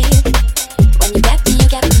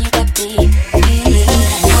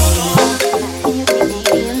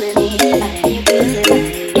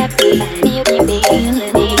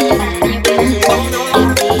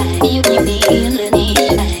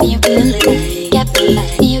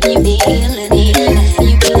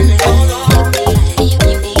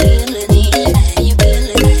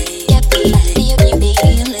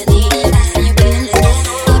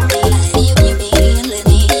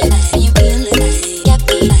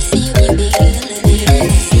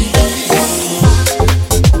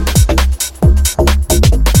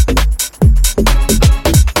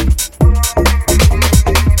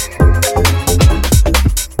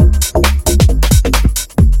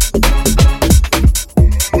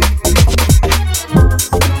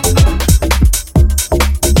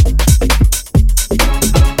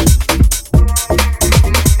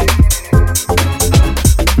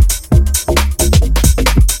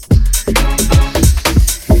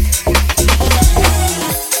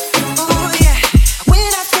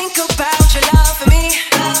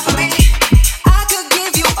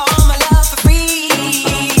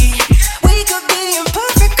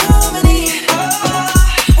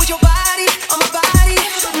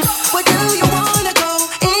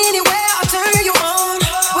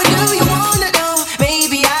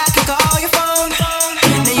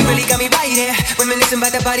me right here, reminiscing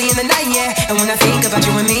about the body in the night, yeah. And when I think about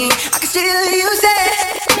you and me, I can still use it.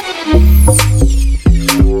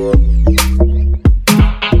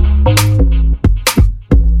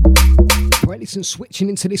 Right, listen, switching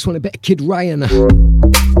into this one, a bit of Kid Ryan.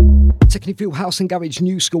 Taking you through house and garage,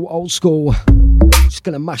 new school, old school. Just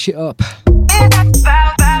gonna mash it up.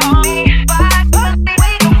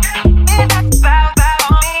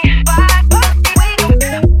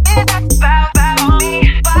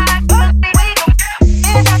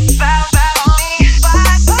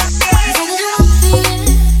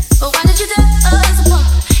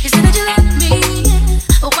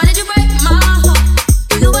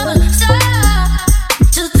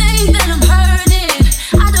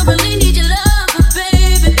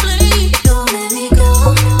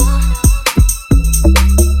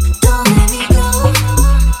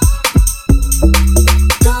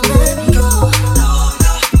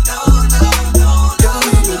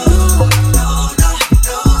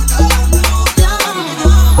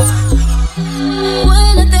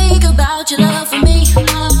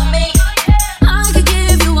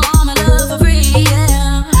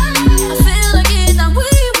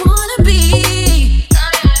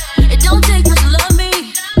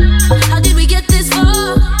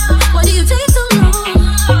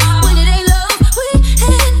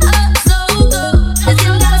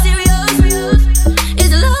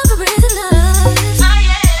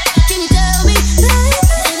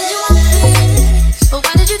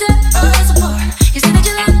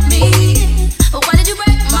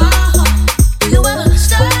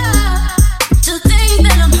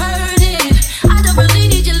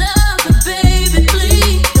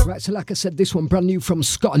 Like I said, this one brand new from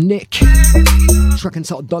Scott and Nick. Track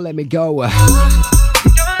entitled Don't Let Me Go.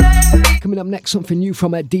 Coming up next, something new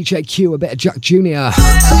from DJ Q, a bit of Jack Jr.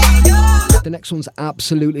 The next one's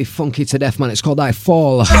absolutely funky to death, man. It's called I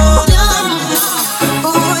Fall. Oh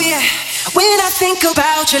yeah, when I think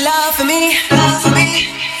about your love for me,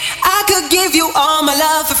 I could give you all my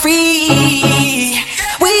love for free.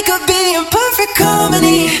 We could be in perfect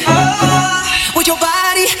harmony, with your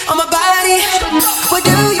body on my body. Where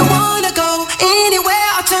do you wanna go? Anywhere,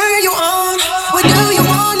 I'll turn you on. Where do you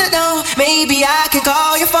wanna know? Maybe I can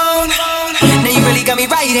call your phone. Now you really got me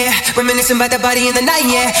right here, reminiscing about that body in the night,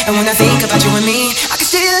 yeah. And when I think about you and me, I can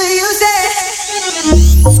still use it.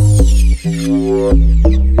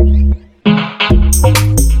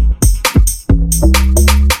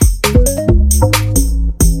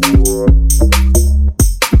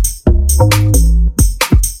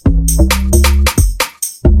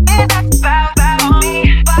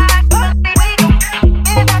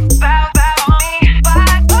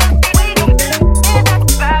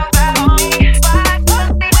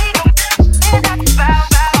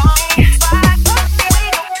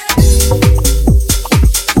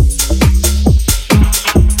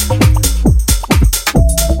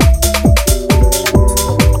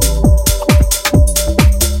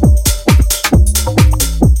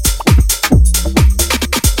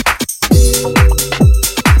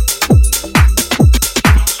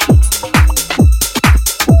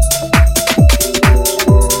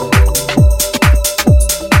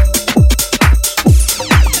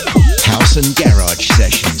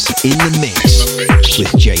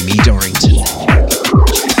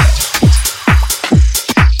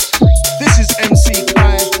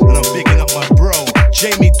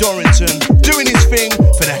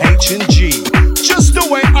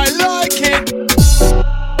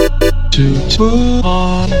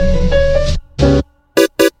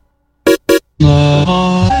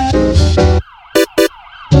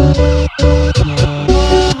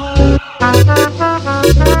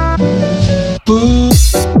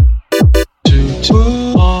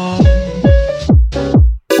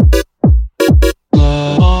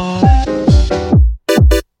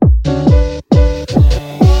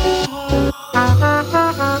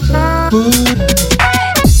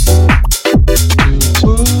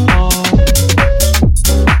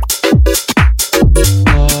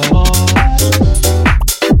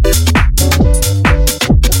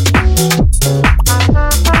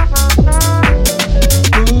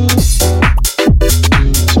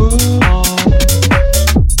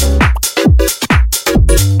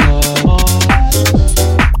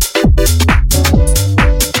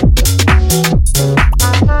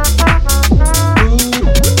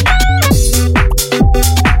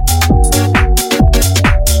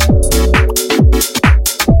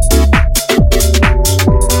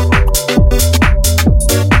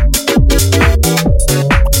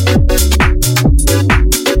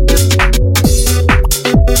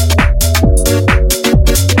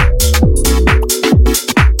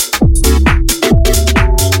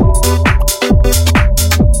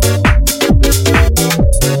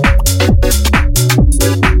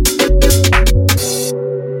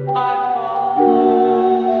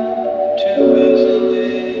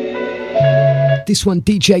 this one,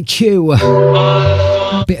 DJ Q.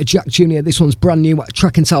 A bit of Jack Jr. This one's brand new,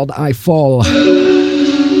 track entitled I Fall.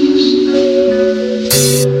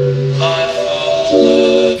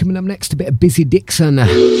 Coming up next, a bit of Busy Dixon.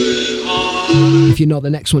 If you know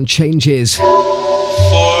the next one, Changes. For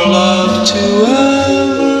love to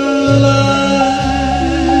ever last,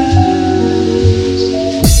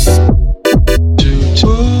 to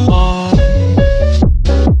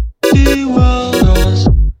be well goes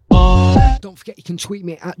on. Don't forget you can tweet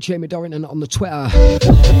me at Jamie Dorrington on the Twitter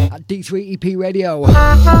at D3EP Radio,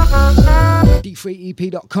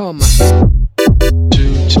 D3EP.com.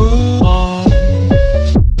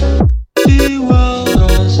 Be well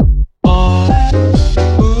goes on.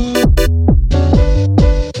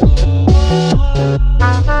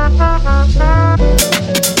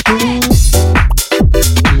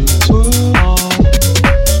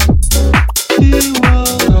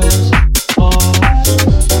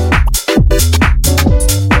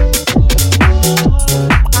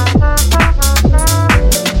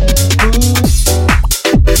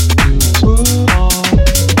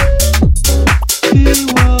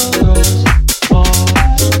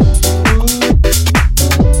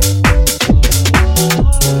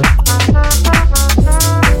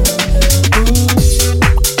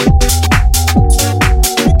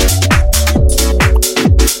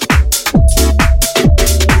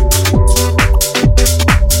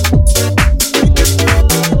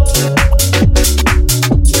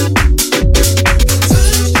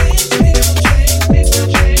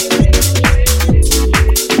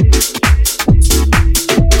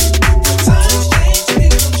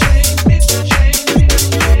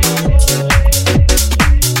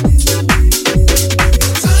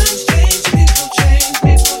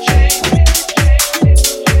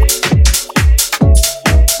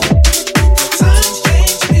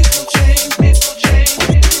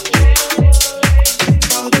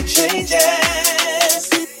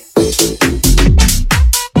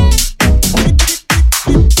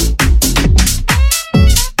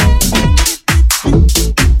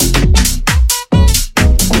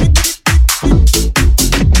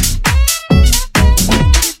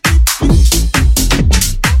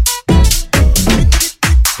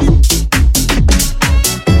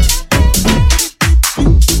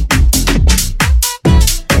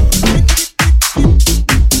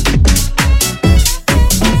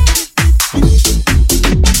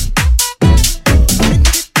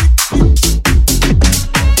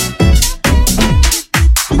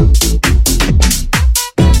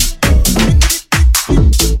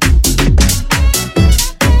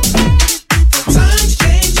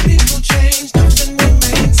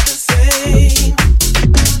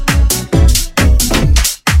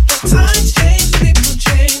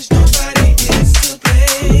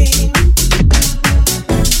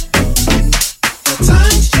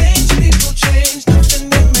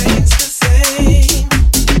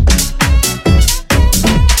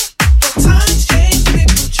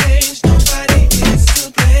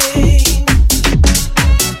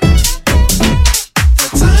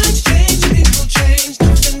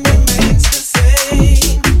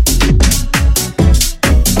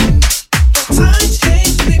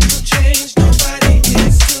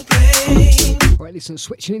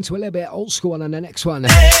 Switching into a little bit old school on the next one.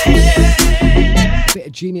 Bit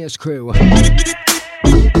of Genius Crew.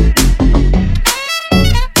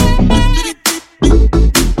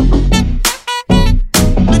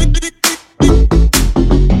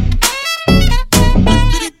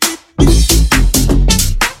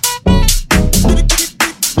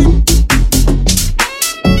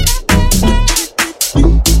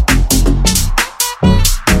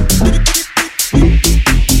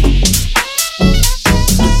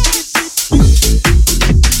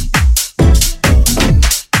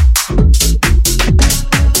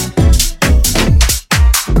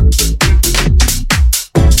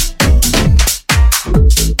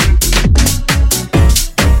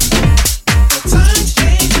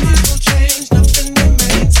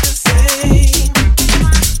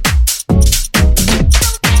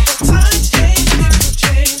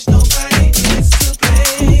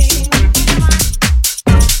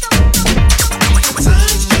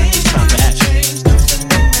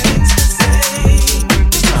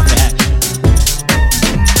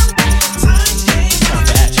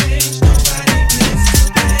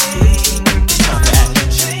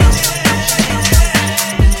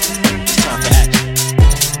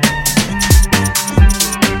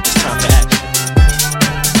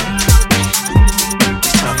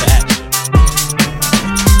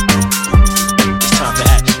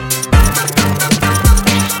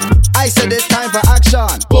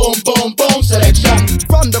 Boom, boom, boom, selection.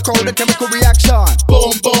 From the crowd, the chemical reaction.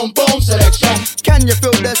 Can you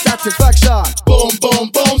feel the satisfaction? Boom,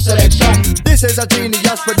 boom, boom, selection. This is a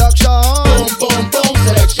genius production. Boom, boom, boom,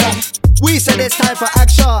 selection. We said it's time for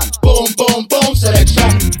action. Boom, boom, boom, selection.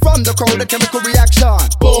 From the crowd, the chemical reaction.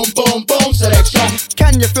 Boom, boom, boom, selection.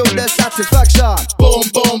 Can you feel the satisfaction? Boom,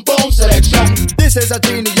 boom, boom, selection. This is a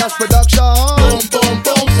genius production. Boom, boom,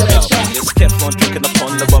 boom, selection. It's Teflon drinking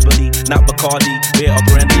upon the bubbly, not Bacardi, beer or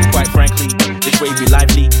brandy. Quite frankly, this way be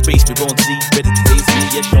lively, base we won't see. Ready to face me,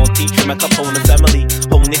 yes, Sean T. Trim a Capone family,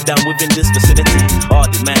 holding it down within this vicinity. All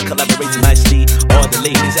the man collaborating nicely, all the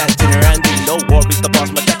ladies acting randy. No worries, the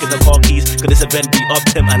boss, my deck in the car keys. Cause this event be up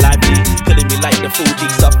them and lively, killing me like the Fuji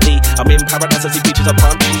softly. I'm in paradise, I see beaches of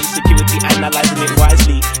palm trees. Security analyzing it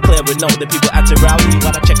wisely, clearing out the people acting rowdy.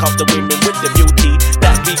 While I check out the women with the beauty,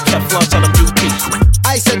 that be Teflon on them beauty.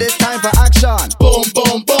 I said it's time for action. Boom,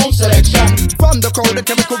 boom, boom, selection. From the crowd, the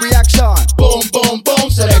chemical reaction. Boom, boom,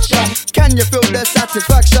 boom, selection. Can you feel the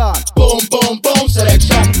satisfaction? Boom, boom, boom,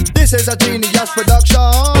 selection. This is a genius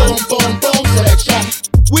production. Boom, boom, boom, selection.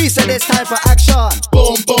 We said it's time for action.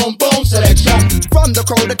 Boom, boom, boom, selection. From the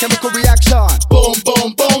crowd, the chemical reaction. Boom,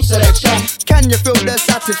 boom, boom, selection. Can you feel the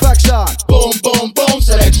satisfaction? Boom, boom, boom,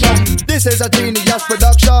 selection. This is a genius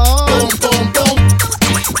production. Boom, boom, boom.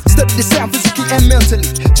 Step the sound physically and mentally.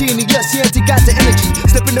 Genius, yes, you got the energy.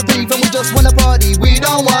 Step in the rave and we just wanna party. We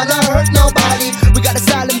don't wanna hurt nobody. We got a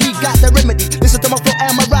style and we got the remedy. Listen to my flow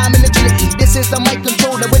and my rhyme and agility. This is the mic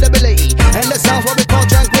controller with ability. And the sounds what we call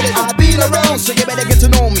tranquility. I be around, so you better get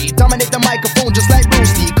to know me. Dominate the microphone just like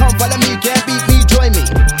Bruce Lee. Come follow me, can't beat me, join me.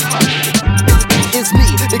 It's me,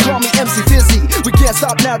 they call me MC Fizzy. We can't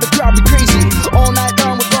stop now, the crowd be crazy. All night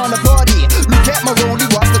long we're gonna party. Look at my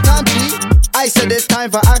rollie, what's the time, G? I said it's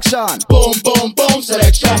time for action. Boom, boom, boom,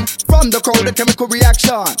 selection. From the crowd, the chemical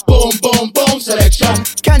reaction. Boom, boom, boom, selection.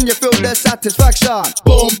 Can you feel the satisfaction?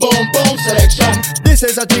 Boom, boom, boom, selection. This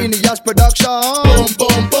is a genius production. Boom,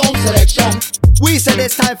 boom, boom, selection. We said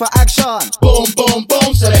it's time for action. Boom, boom,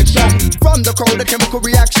 boom, selection. From the crowd, the chemical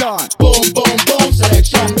reaction. Boom, boom, boom,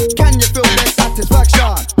 selection. Can you feel the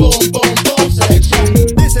satisfaction? Boom, boom, boom, selection.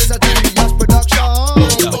 This is a genius production.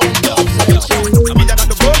 Boom, boom, boom, selection. I mean, I got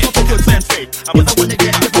the words of a good sense. I was the one to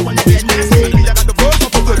get, if I wanna get nasty. I mean, I got the words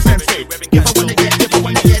of a good sense. If I wanna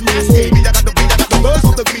get nasty. I mean, I got the words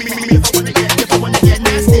of the if I wanna get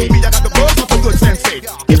nasty. I mean, I got the words of a good sense.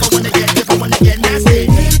 If I wanna get nasty.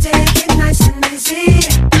 Take it nice and easy.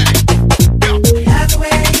 Love the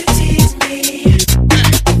way you tease me.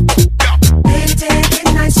 Baby, take it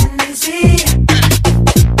nice and easy.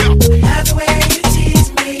 Love the way you tease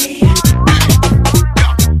me.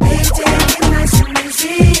 Baby, take it nice and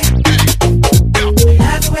easy.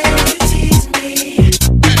 Love the way you tease me.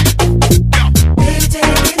 Baby,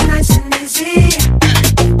 take it nice and easy.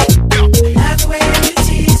 Love the way you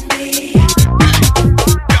tease me.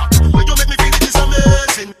 The way you make me feel it is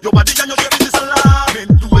amazing. Your body and your shape is alarming.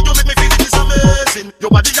 The way you make me feel it is amazing. Your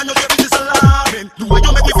body and your shape is alarming. The way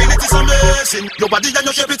you make me feel it is amazing. Your body and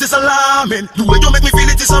your shape is alarming. The way you make me feel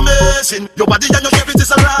it is amazing. Your body and your shape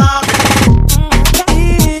is alarming.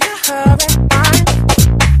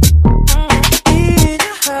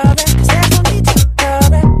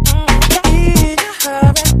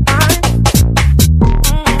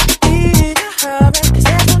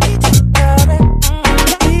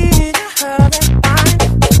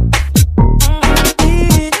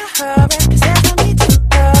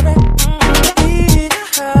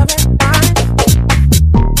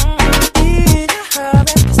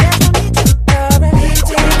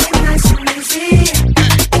 Take it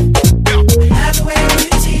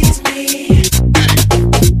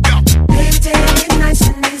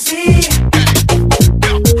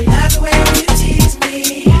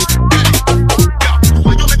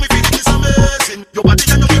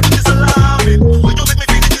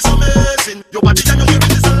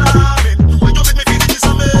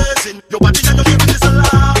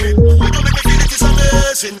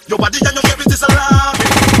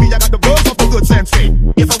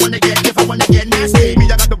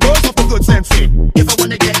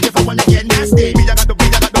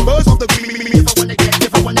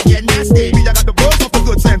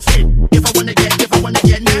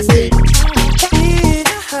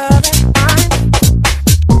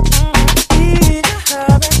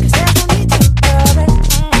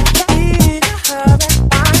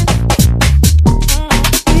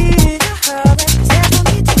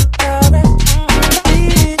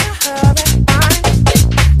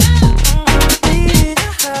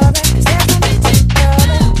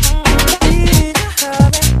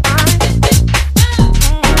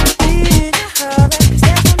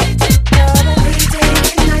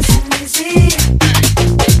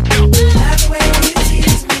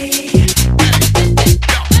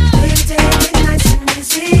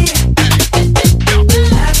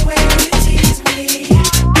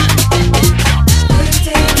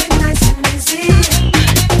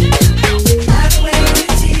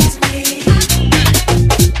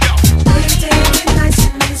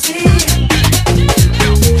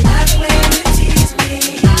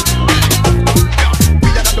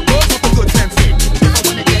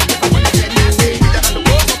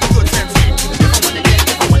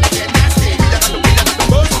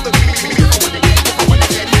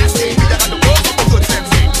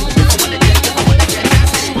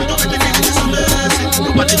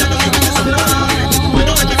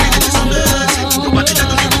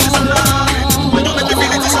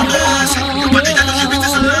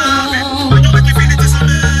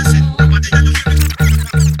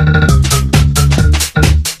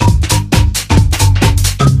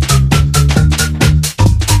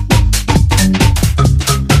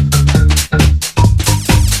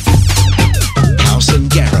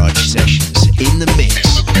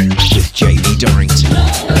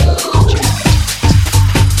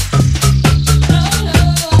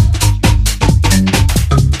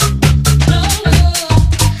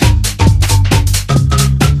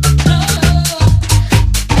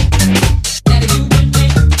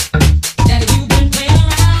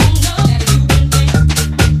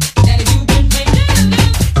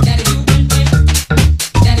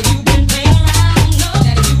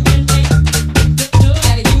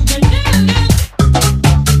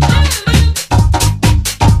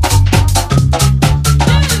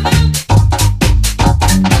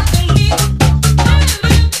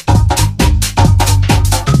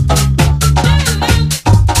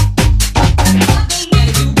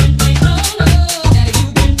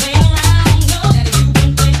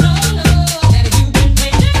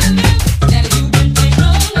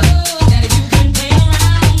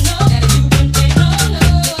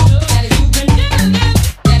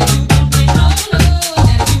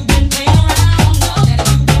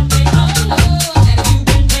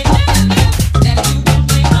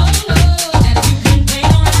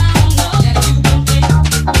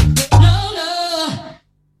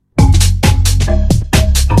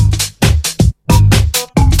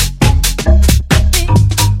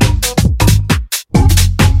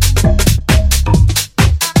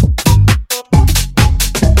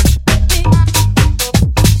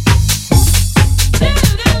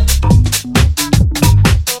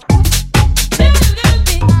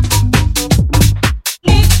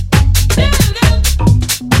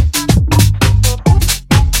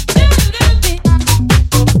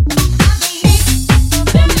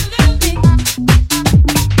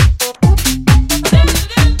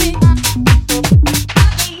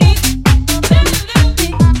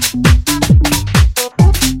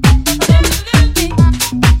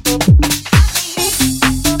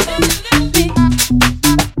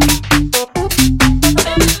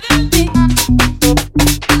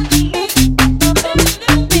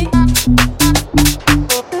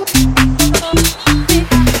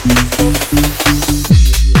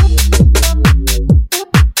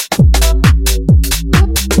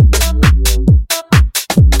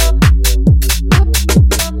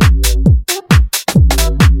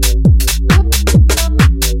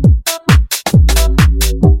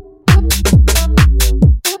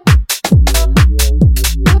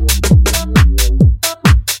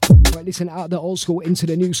Listen, out of the old school into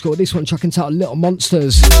the new school. This one track entitled Little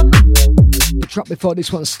Monsters. The track before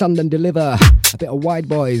this one, Stand and Deliver. A bit of Wide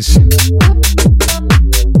Boys.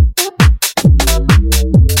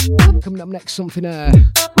 Coming up next, something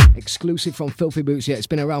exclusive from Filthy Boots. Yeah, it's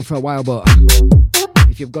been around for a while, but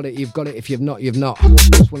if you've got it, you've got it. If you've not, you've not.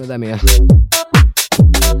 It's one of them here.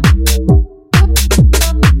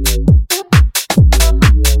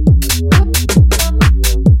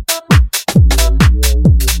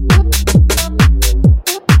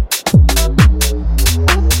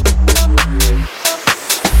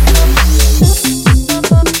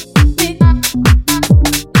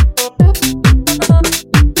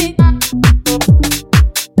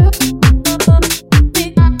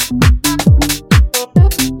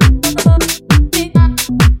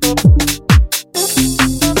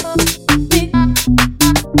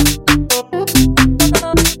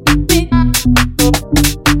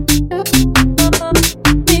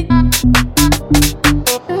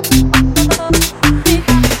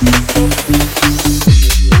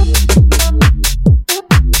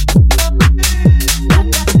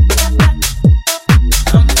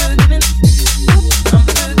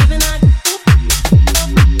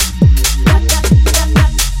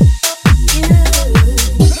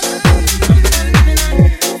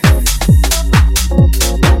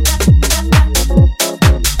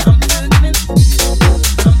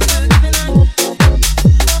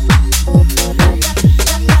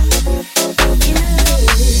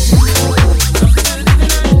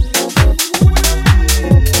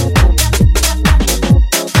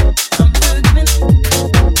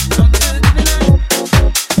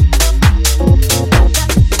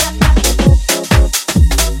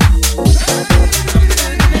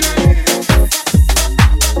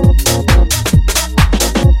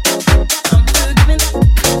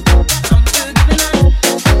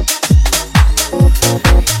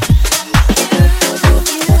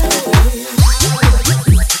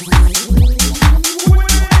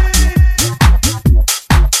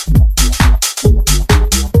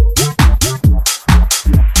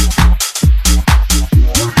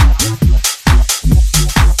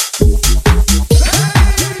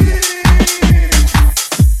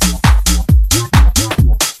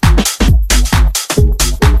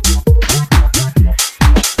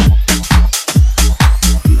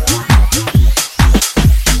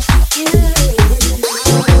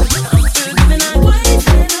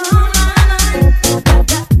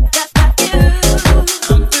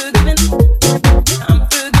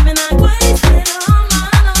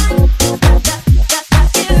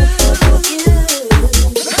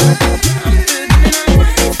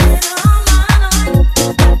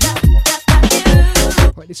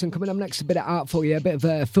 Coming up next, a bit of Artful, yeah, a bit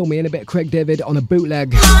of Fill Me In, a bit of Craig David on a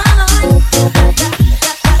bootleg. You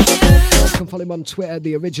can follow him on Twitter,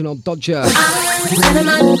 the original Dodger.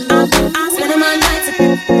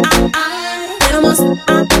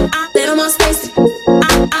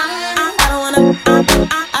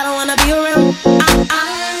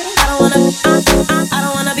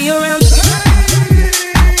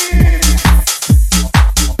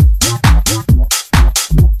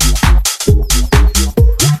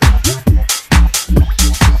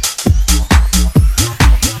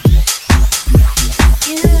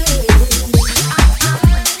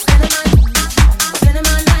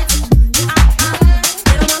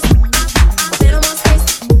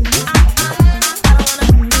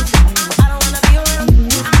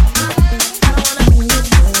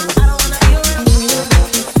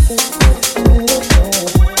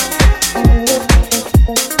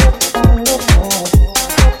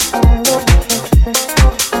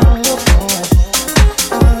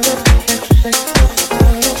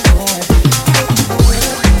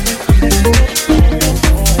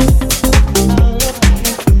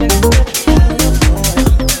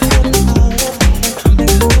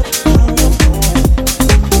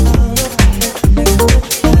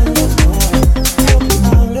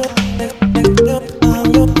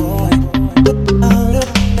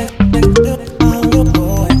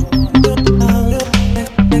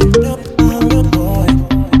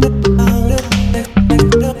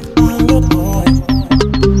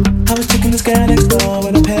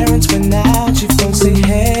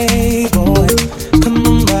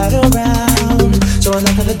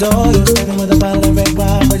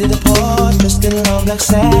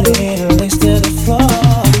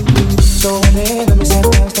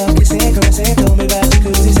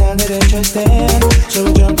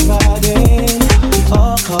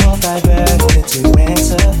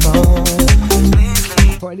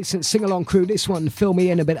 Sing-along crew, this one, Fill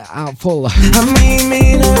Me In, a bit Artful.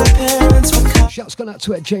 Shouts Shout's gone out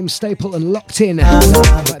to James Staple and Locked In.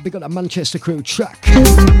 Right, big up that Manchester crew track.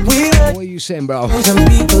 What are you saying, bro? Some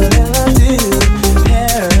people never do.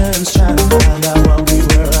 Parents trying to find out what we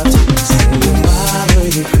were up to. Saying, why were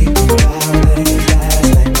you creeping around late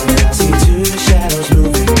last night? But I see two shadows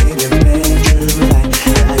moving in your bedroom light.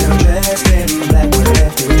 Now you're dressed in black, but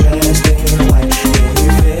left you dressed in white. Can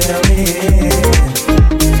you feel me?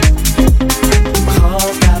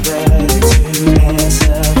 Calls not ready to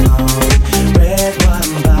answer phone. Red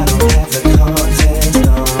wine bottle, have the contents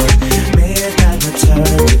gone. Midnight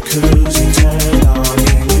return, jacuzzi turned on.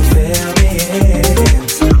 Can you feel me?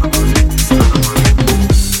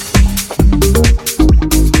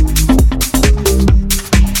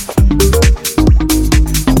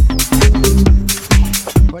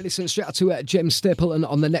 Right, listen, straight out to James Staple and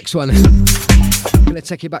on the next one. I'm gonna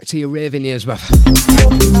take you back to your raving years, bruv.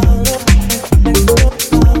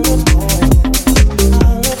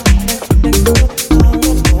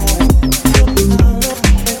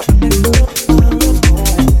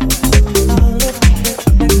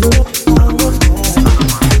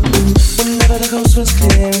 Whenever the coast was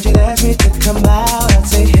clear and you'd ask me to come out, I'd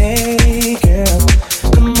say, hey girl,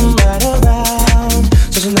 come on right around.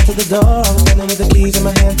 So she knocked at the door, I was standing with the keys in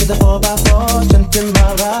my hand to the 4x4, jumped in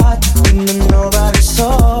my ride, and nobody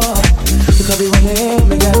saw. We could be running,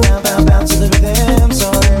 we got down, bound to the rhythm.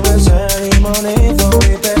 So it was early morning, so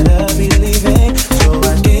we better be leaving. So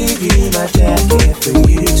I gave you my jacket for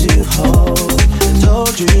you to hold.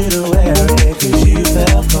 Told you to wear it 'cause you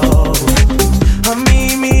felt cold. I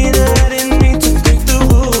mean, I didn't mean to break the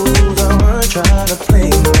rules. I weren't trying to play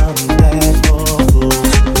around that for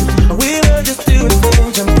fools. We were just doing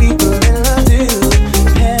things and people in love do.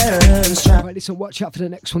 Parents try. Right, listen, watch out for the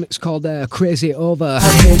next one. It's called Crazy Over. I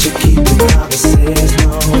heard you keep the promises, no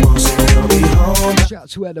more, so you'll be home. Shout out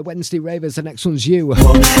to the Wednesday Ravers. The next one's you.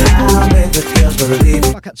 I'll make the girls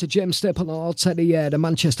believe. Back out to James Staple and I'll tell the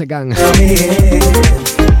Manchester gang.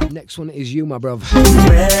 Next one is you, my bruv.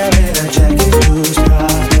 Wearing a jacket whose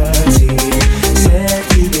property said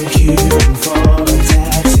you've been queuing for a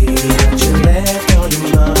taxi, but you left all your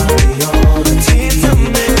money on the TV.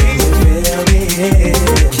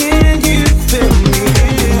 Can you feel me?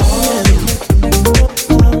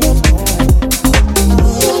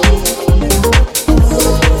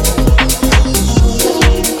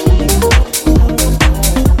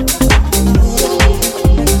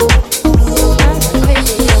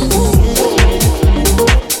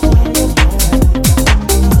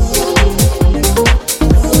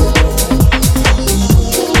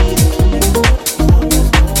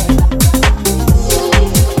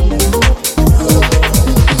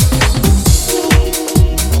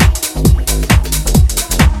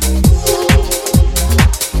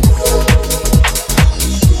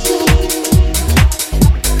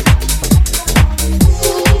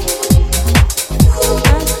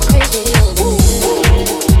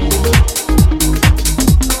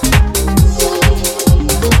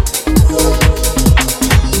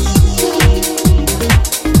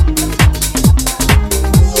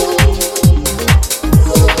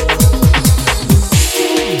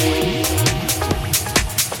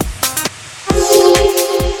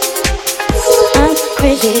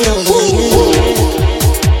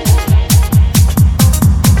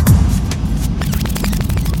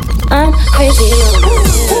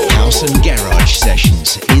 House and Garage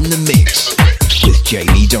Sessions in the mix with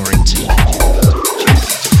Jamie Dorrington.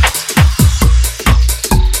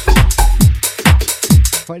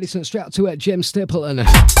 Right, listen, straight out to James Staple and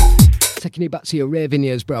taking you back to your raving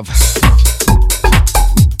years, bruv.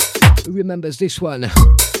 Who remembers this one?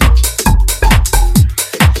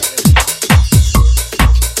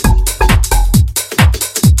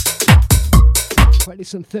 Right,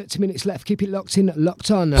 listen, 30 minutes left. Keep it locked in,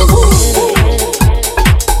 locked on.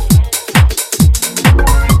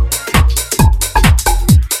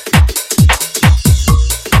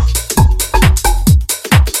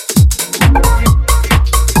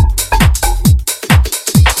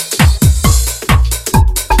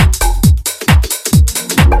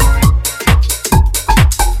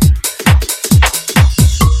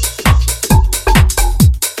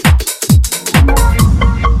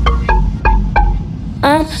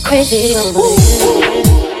 I'm crazy over you.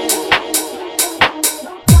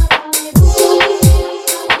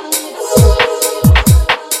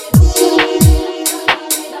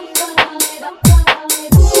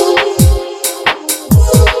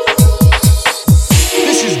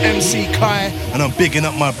 This is MC Kai, and I'm bigging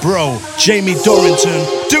up my bro, Jamie Dorrington,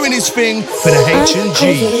 doing his thing for the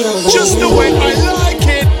H&G. Just the way I like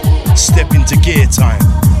it. Step into gear time.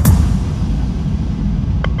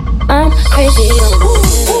 I'm crazy over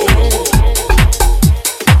you.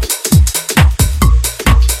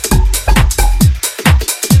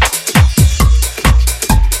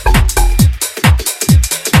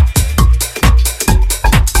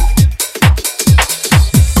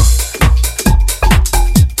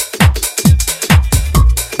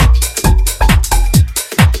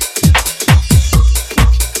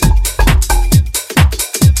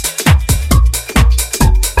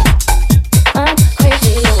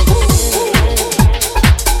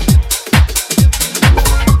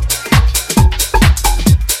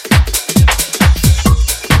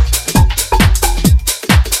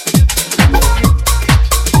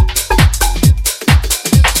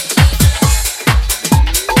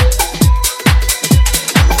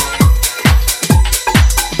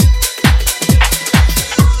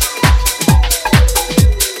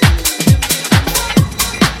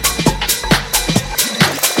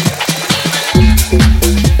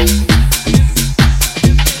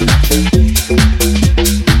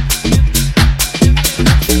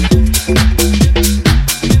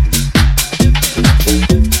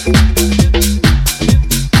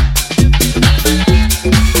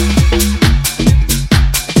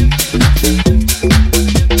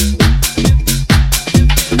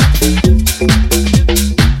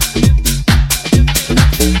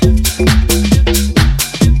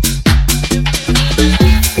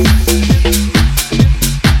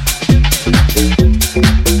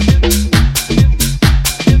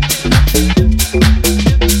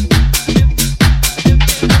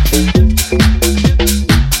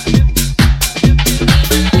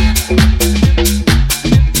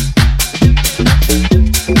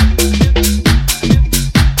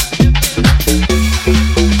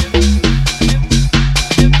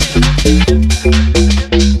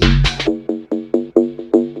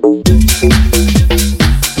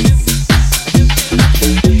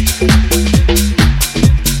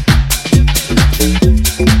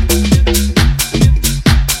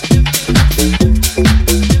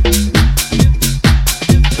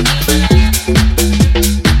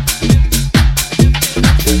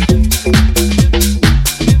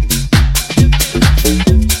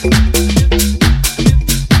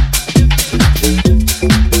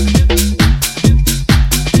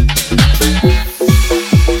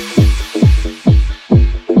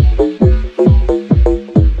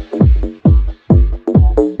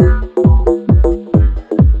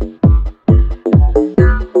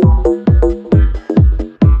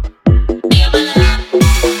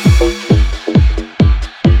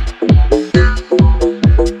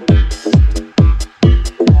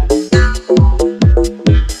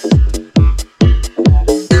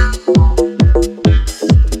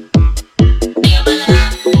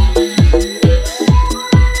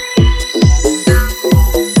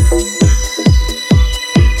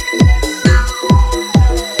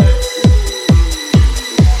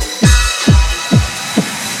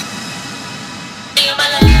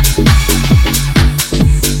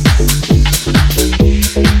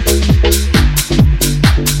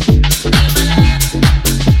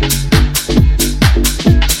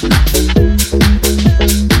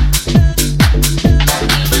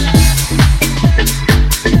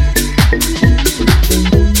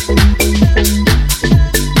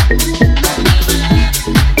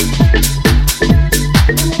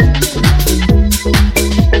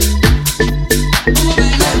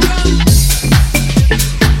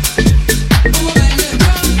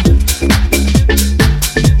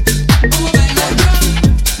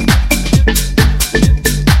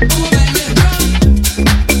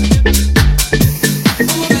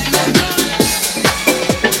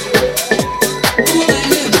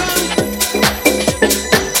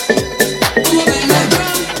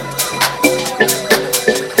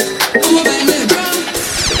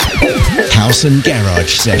 House and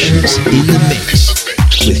Garage Sessions in the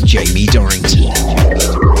mix with Jamie Dorrington.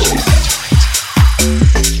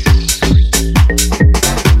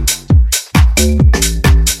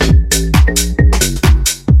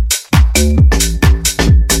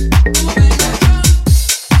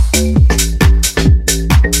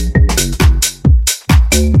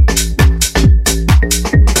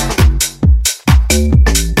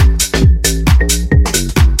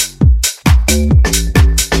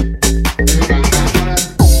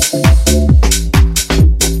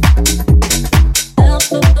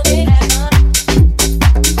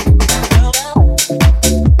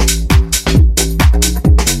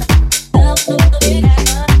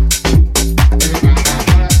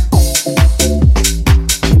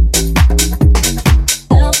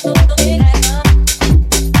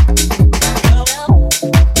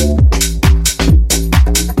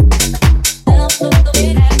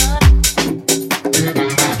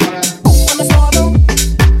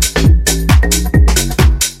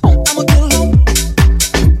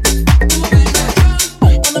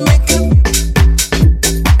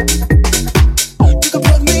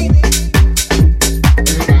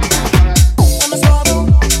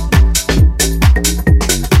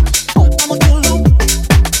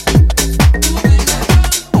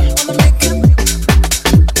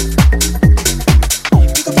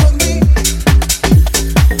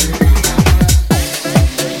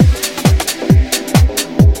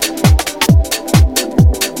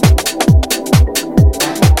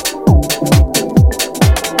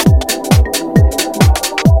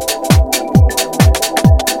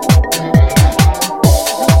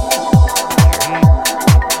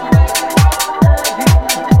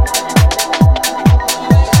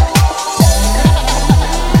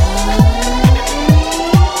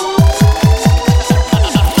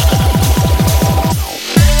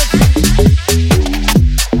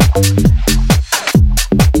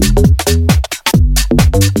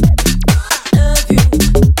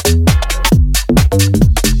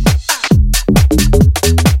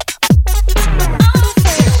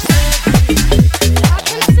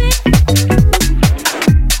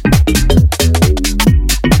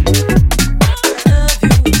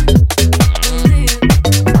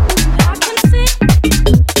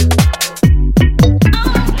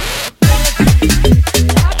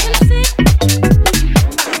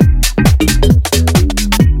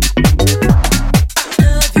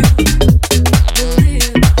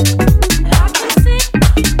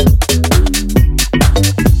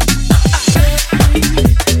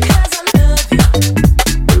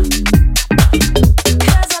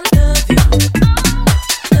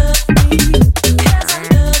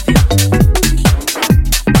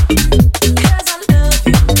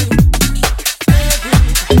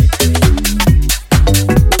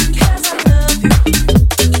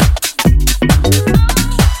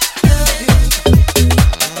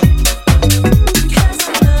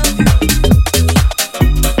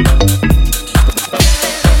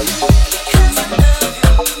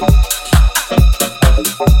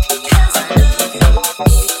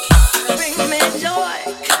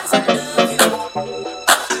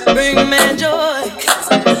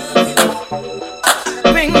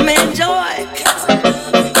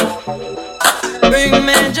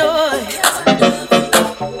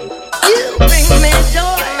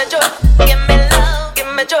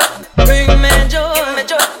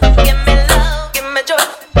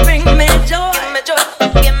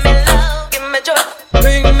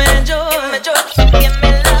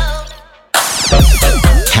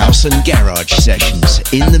 House and Garage Sessions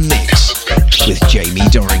in the mix with Jamie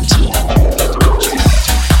Dorrington.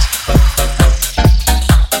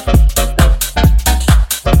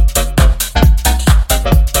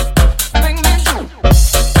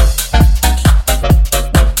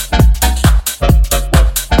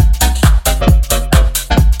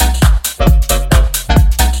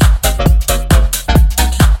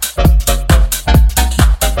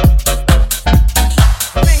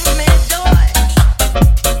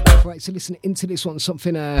 So listen into this one,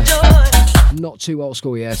 something not too old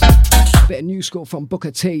school, yes. A bit of new school from Booker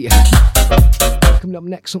T. Coming up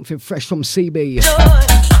next, something fresh from CB.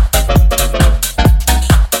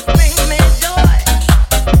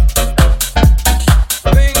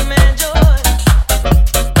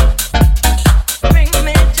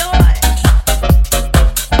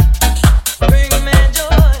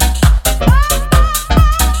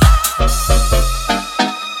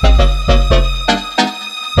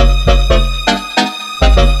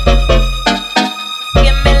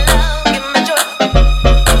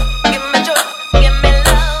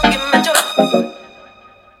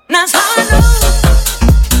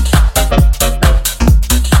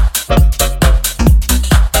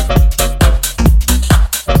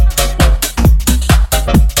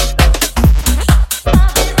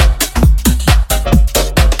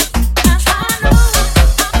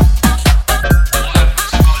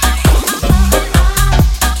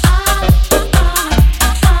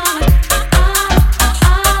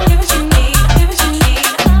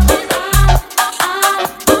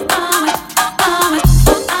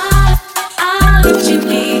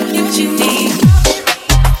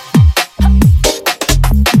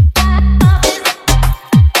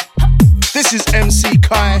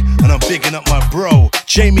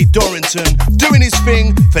 Jamie Dorrington doing his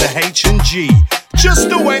thing for the H&G. Just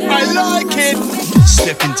the way I like it.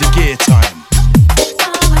 Step into gear time.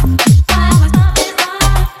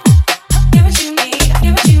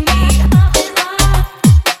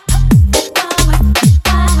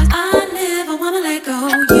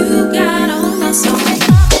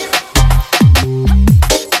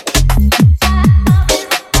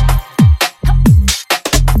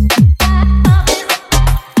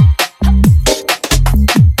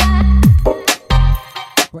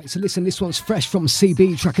 So listen, this one's fresh from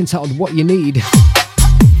CB, track entitled What You Need.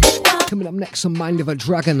 Coming up next, some Mind of a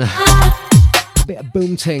Dragon. A bit of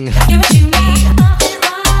boom ting. We've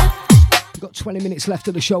got 20 minutes left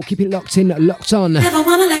of the show. Keep it locked in, locked on.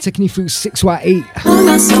 Taking you through 6x8.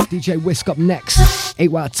 DJ Whisk up next,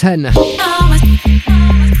 8x10.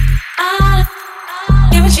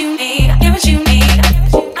 Get what you need, get what you need.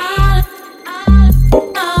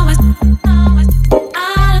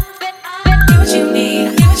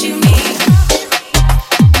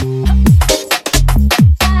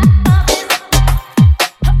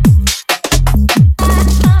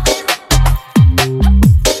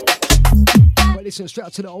 Listen straight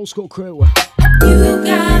out to the old school crew. You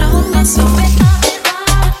gotta hold my soul.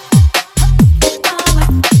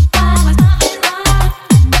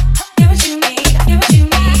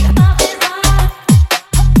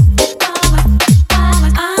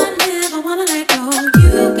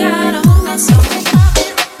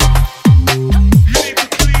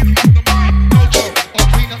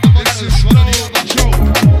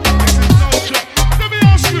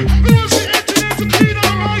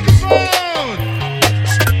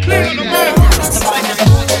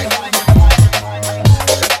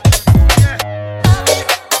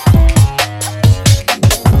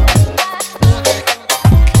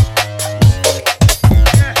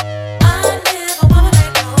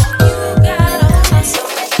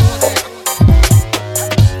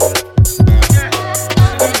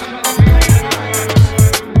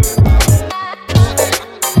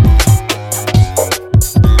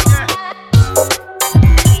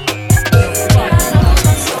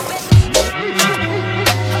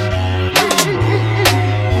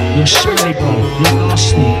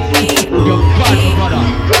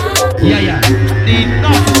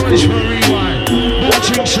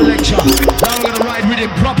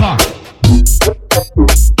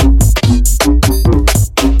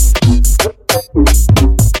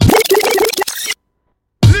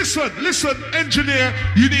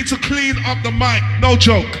 No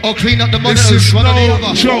joke. Or clean up the monitors. This is one no or the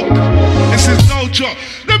other. joke. This is no joke.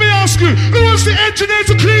 Let me ask you, who wants the engineer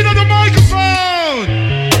to clean up the microphone?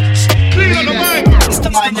 Clean up the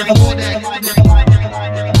microphone.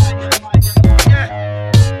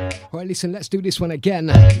 Right, listen, let's do this one again.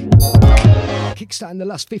 Kickstarting the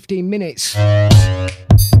last 15 minutes.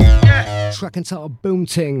 Track entitled Boom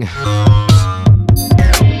Ting.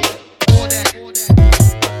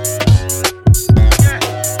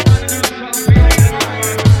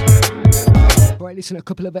 Listen, a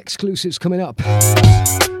couple of exclusives coming up.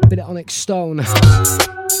 A bit of Onyx Stone,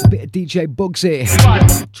 a bit of DJ Bugsy,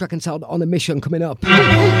 track entitled On a Mission coming up. You're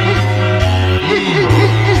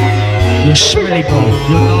smelly, bro.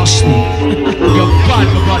 You're nasty. You're bad,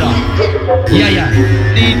 my brother. Yeah.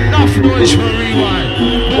 Enough noise for a rewind.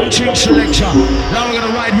 Boom Ching Selection. Now we're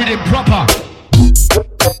gonna ride with it proper.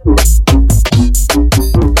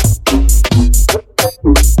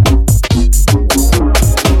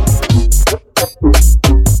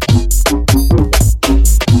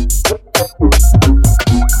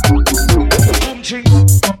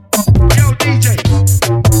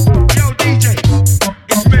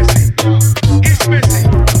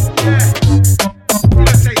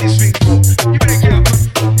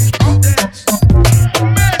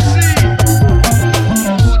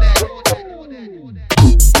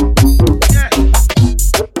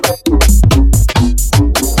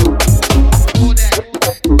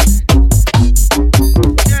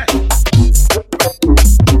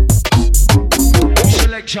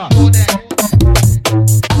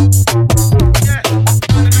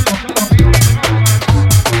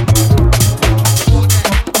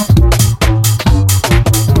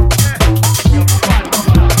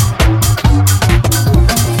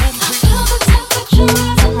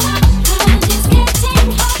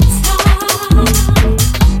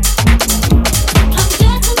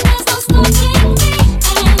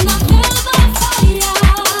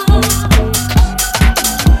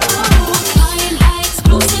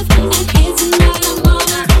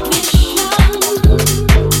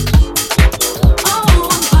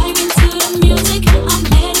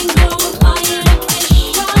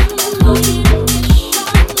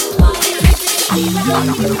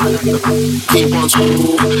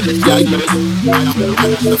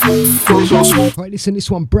 Right, listen, this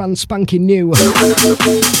one brand spanking new.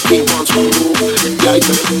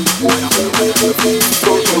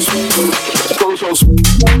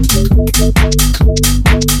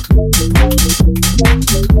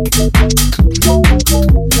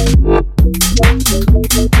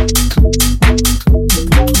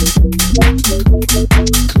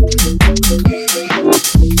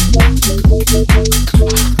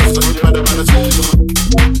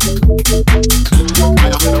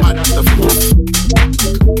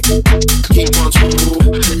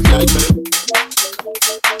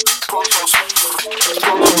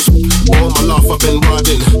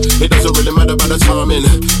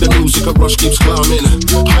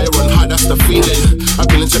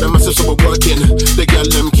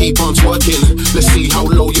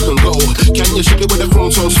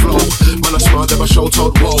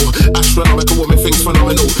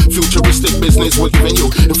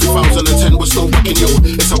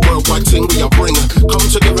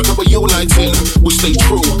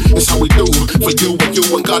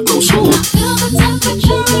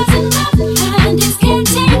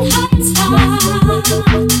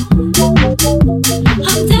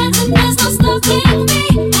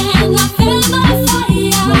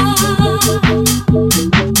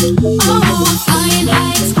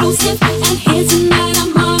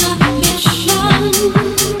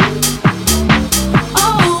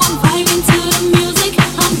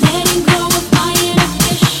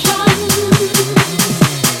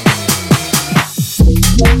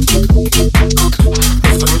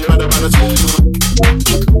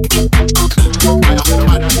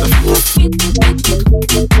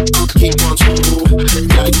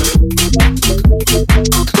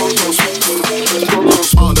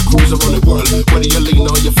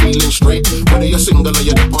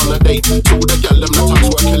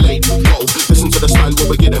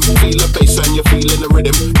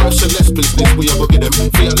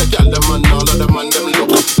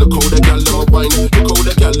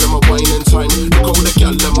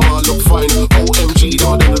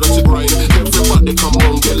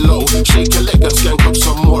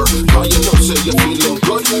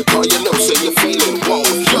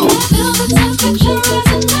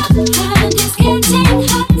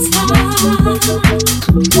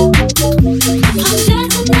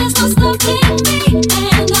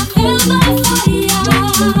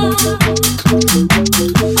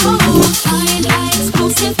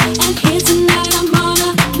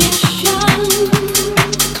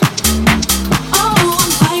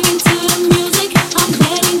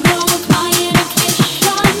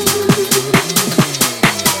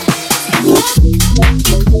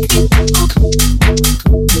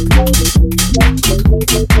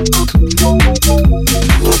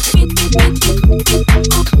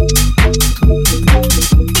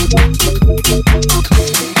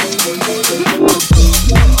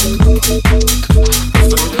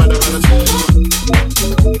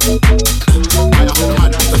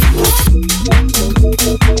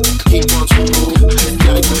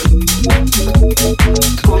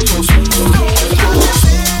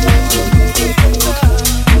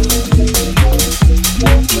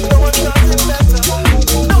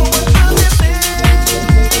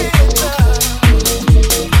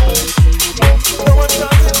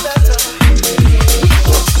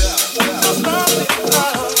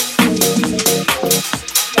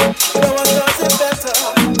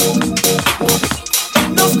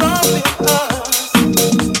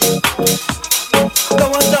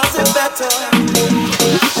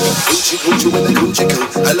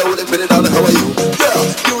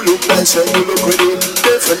 I say you look pretty.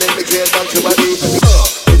 Definitely can't knock your body. Is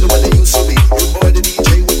it what they used to be? Good boy, the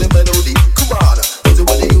DJ with the melody. Come on, is it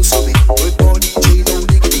what they used to be? Good boy, DJ, no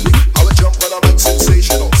diggity. I would jump on a mic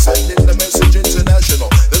sensational, sending the message international.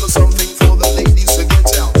 Little something for the ladies to get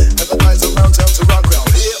down, and the guys around town to rock round.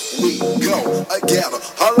 Here we go again.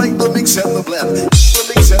 I like the mix and the blend. The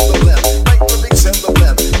mix and the blend. Like the mix and the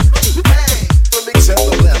blend. Hey, the mix and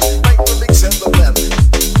the blend. Like the mix and the blend.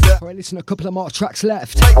 Alright, listen, a couple of more tracks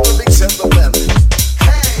left. Like the mix and the blend.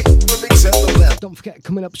 Hey, the mix and the blend. Don't forget,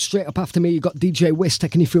 coming up straight up after me, you got DJ Wiz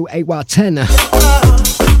taking you through 8x10.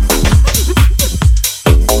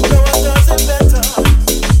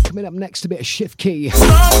 Coming up next, a bit of Shift Key.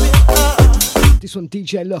 This one,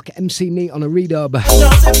 DJ Luck, MC Neat on a redub.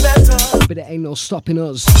 But it ain't no stopping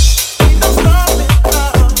us.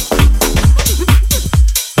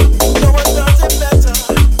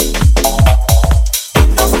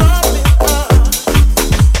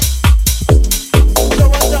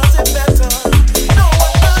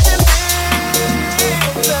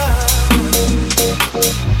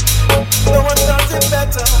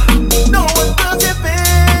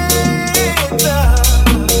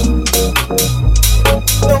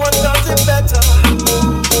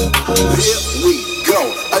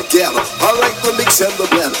 I like the mix and the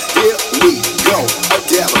blend. Here we go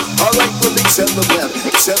again. I like the mix and the blend.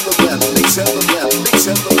 Mix and the blend. Mix and the blend. Mix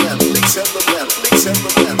and the blend. Mix and the blend. Mix and the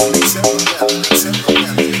blend. Mix and the blend. Mix and the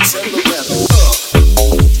blend. Mix and the blend. Come on.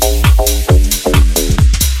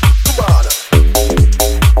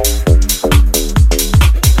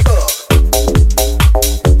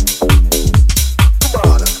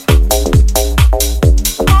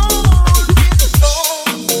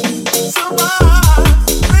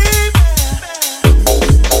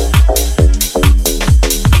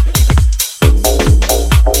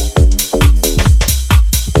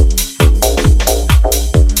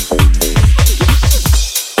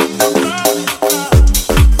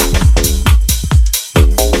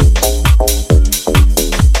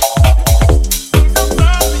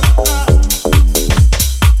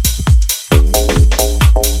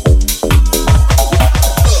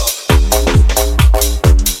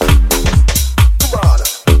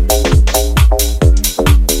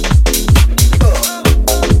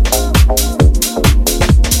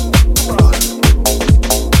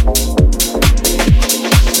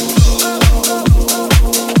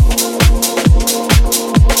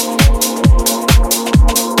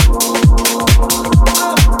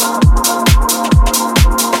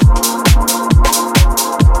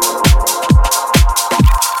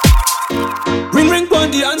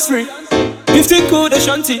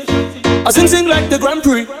 I sing like the Grand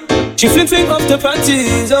Prix. She fling off the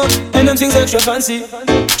panties, oh, and them things extra fancy.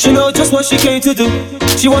 She know just what she came to do.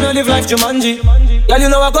 She wanna live life Jumanji. Girl, you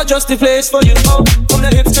know I got just the place for you. Oh, from the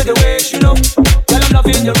hips to the waist, you know. Girl, I'm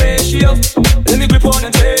loving your ratio. Let me grip on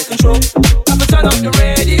and take control. I can turn up the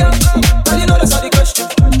radio. Girl, you know that's not the question.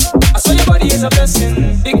 I saw your body is a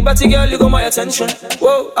blessing. Big body girl, you got my attention.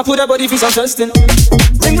 Whoa, I put that body for some testing.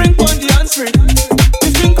 Ring ring on the answer.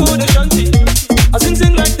 You think cool the shanty. I sing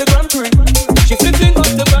like the Grand Prix. She flipping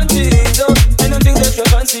off the panties, oh, and them things extra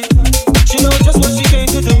fancy. She know just what she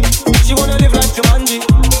came to do. She wanna live like Jumanji.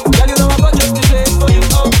 Girl, you know I got just the place for you.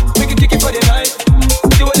 Oh, we can kick it for the night.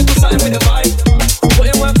 Do a little something with the vibe.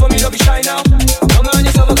 Put in work for me, don't be shy now. Come on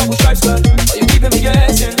yourself a couple stripes, girl. Oh, you keeping me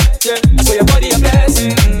guessing, yeah. I saw your body a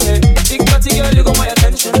blessing, yeah. Big body girl, you got my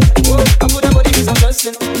attention. Whoa, I put that body in some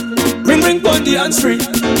testing. Ring ring on the hands free.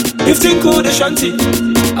 If think cool the shanty.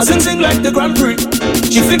 I sing like the Grand Prix.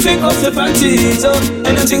 She fling off the panties, oh,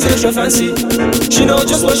 and them things extra fancy. She know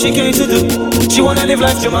just what she came to do. She wanna live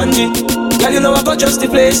life Jumanji. Girl, you know I got just the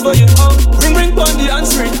place for you. Oh, ring ring on the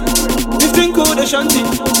answer. If think cool the shanty.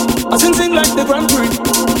 I sing like the Grand Prix.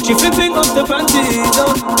 She fling off the panties,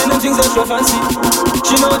 oh, and them things extra fancy.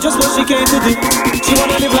 She know just what she came to do. She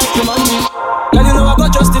wanna live life Jumanji. Girl, you know I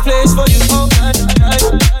got just the place for you. Oh,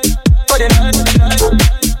 for the night, for the night,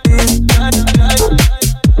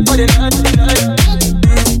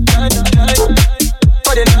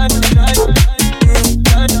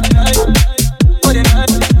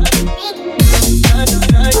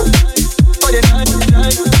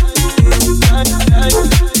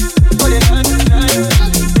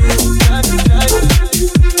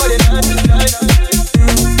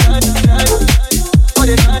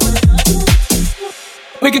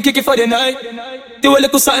 we can kick it for the night. Do a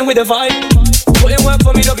little something with the vibe. Put in work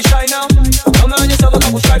for me, don't be shy now. Come on yourself a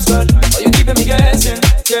couple stripes, girl. Oh, you keeping me guessing,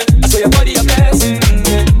 yeah. I saw your body a blessing,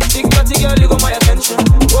 yeah. Big body girl, you got my attention.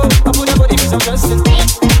 Whoa, I put your body for some testing.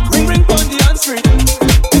 Ring ring on the answer.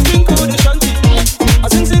 You think cool the shanty. I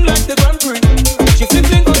sing like the Grand Prix. She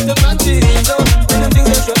fling off the panty.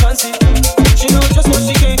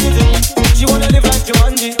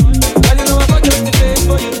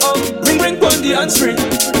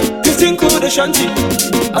 shanty.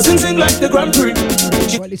 I sing like the Grand Prix.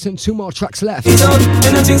 Right, listen, 2 more tracks left. It's out,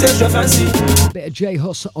 and the things extra fancy. Bit of J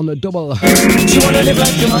Hus on the double. She wanna live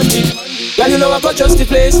like Jumanji. Girl, you know I got just the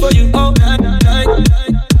place for you. Oh, night, night,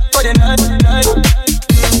 for the night, night,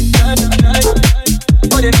 night, night,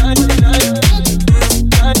 for the night, night,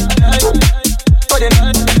 night, night, for the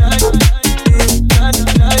night, night, night,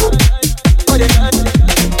 night, for the night, night, night, for the night,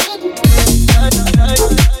 night, night, night,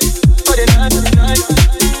 for the night, night.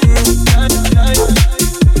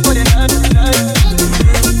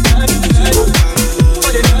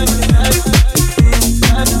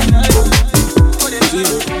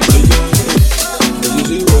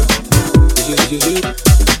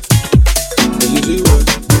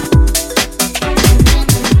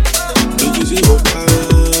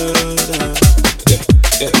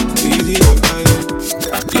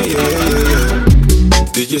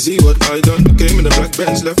 Did you see what I done? Came in the black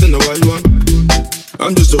Benz, left in the white one.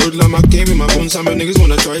 I'm just a hoodlum, I came in my own, some niggas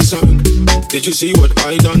wanna try something. Did you see what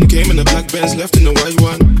I done? Came in the black Benz, left in the white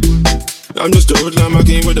one. I'm just a hoodlum, I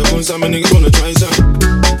came with the phone, some niggas wanna try something.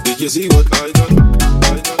 Did you see what I done?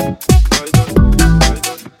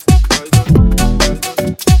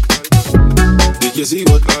 Did you see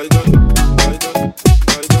what I done?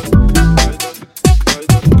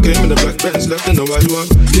 Came in the black Benz, left in the white one.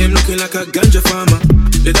 Came looking like a ganja farmer.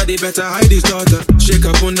 The daddy better hide his daughter. Shake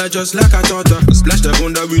her bunda just like I taught her. Splash the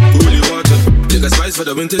bunda with holy water. Take a spice for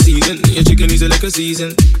the winter season. Your chicken is a liquor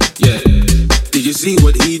season. Yeah. Did you see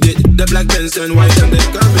what he did? The black Benz turned white and they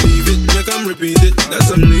can't believe it. Make them repeat it.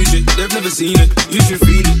 That's some new shit. They've never seen it. You should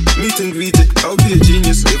feel it. Meet and greet it. I'll be a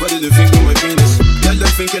genius if I didn't think of my penis. Tell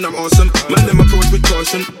them thinking I'm awesome. Man, them approach with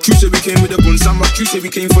caution. True say we came with the bun. Some true say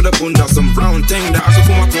we came for the bun. That's some brown thing that I can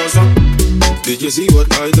put my clothes on. Did you see what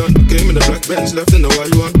I done? Came in the black Benz, left in the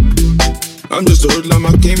white one. I'm just a hoodlum,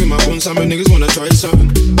 I came in my own, some niggas wanna try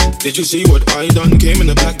something. Did you see what I done? Came in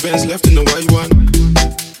the black Benz, left in the white one.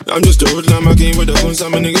 I'm just a hoodlum, I came with the phone,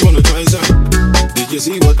 some niggas wanna try something. Did you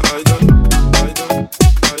see what I done?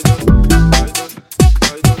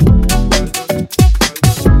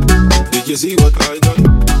 Did you see what I done?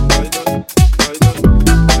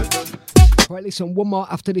 Right, listen, one more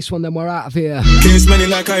after this one, then we're out of here. Case many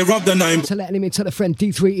like I robbed the nine. Tell enemy, tell a friend,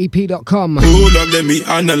 D3EP.com. Oh, Lord, let me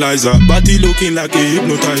analyze her. Body looking like a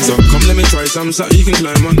hypnotizer. Come, let me try some, so you can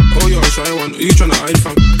climb on. Oh, you're a shy one. Who you tryna hide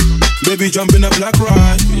from? Baby, jump in a black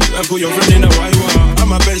ride and put your friend in a white one.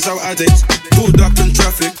 I'm a Benz out addict. Pulled up in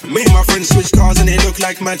traffic. Me and my friends switch cars and they look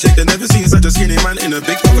like magic. They never seen such a skinny man in a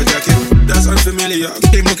big cover jacket. That's unfamiliar.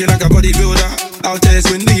 Came looking like a bodybuilder. Out there it's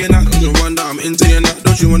windy and I don't wonder I'm into you now.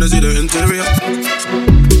 Don't you wanna see the interior?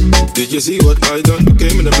 Did you see what I done?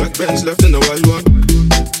 Came in the black Benz, left in the white one.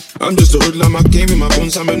 I'm just a hoodlum, I came in my own,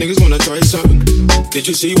 some niggas wanna try something. Did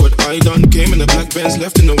you see what I done? Came in the black Benz,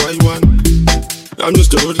 left in the white one. I'm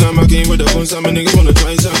just a hoodlum, I came with the phone, some niggas wanna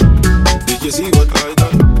try something. Did you see what I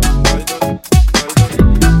done?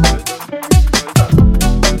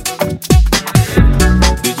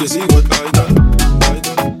 Did you see what I done?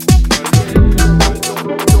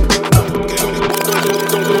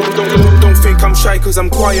 Don't think I'm shy cause I'm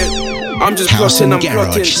quiet. I'm just House plotting, and I'm Garage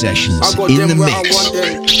plotting. Sessions I got in them the where I mix want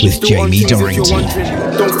them. with Still Jamie on things if you're Dorrington.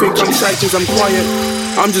 wondering. Don't think I'm shy cause I'm quiet.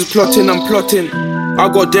 I'm just plotting, I'm plotting. I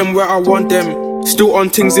got them where I want them. Still on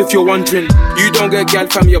things if you're wondering. You don't get gal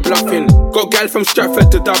fam, you're bluffing. Got gal from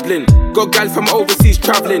Stratford to Dublin. Got gal from overseas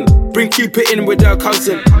travelling. Bring Cupid in with her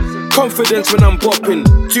cousin. Confidence when I'm bopping.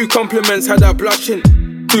 2 compliments had her blushing.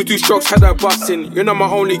 2 strokes had her busting. You're not my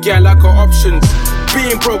only gal, I got options.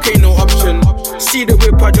 Being broke ain't no option. See the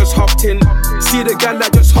whip, I just hopped in. See the gal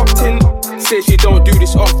that just hopped in. Say she don't do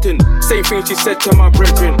this often. Same thing she said to my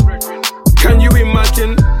brethren. Can you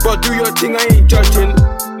imagine? But do your thing, I ain't judging.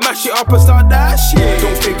 Mash it up and start that shit.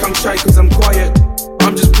 Don't think I'm shy cause I'm quiet.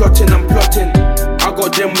 I'm just plotting, I'm plotting. I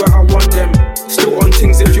got them where I want them. Still on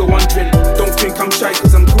things if you're wondering. Don't think I'm shy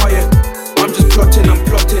cause I'm quiet. I'm just plotting, I'm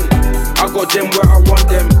plotting. I got them where I want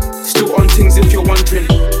them. Still on things if you're wondering.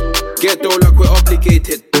 Get though like we're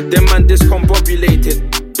obligated. Them man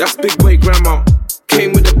discombobulated. That's big boy grandma.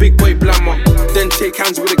 Came with a big boy blammer. Then shake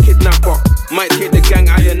hands with a kidnapper. Might take the gang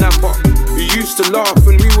eye and napper. We used to laugh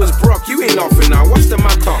when we was broke. You ain't laughing now, what's the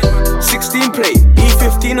matter? 16 plate,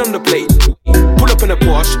 E15 on the plate. Pull up in a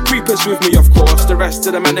Porsche, creepers with me of course. The rest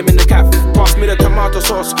of the man them in the cafe. Pass me the tomato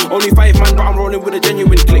sauce. Only 5 man but I'm rolling with a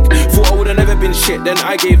genuine click. Thought I would've never been shit. Then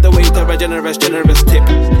I gave the waiter a generous tip.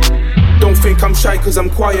 Don't think I'm shy cause I'm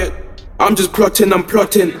quiet. I'm just plotting, I'm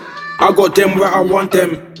plotting. I got them where I want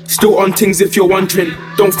them. Still on things if you're wondering.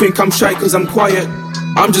 Don't think I'm shy cause I'm quiet.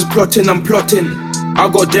 I'm just plotting, I'm plotting. I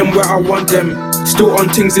got them where I want them. Still on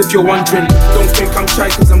things if you're wondering. Don't think I'm shy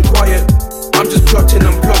cause I'm quiet. I'm just plotting,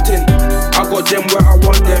 I'm plotting. I got them where I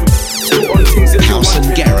want them. Still on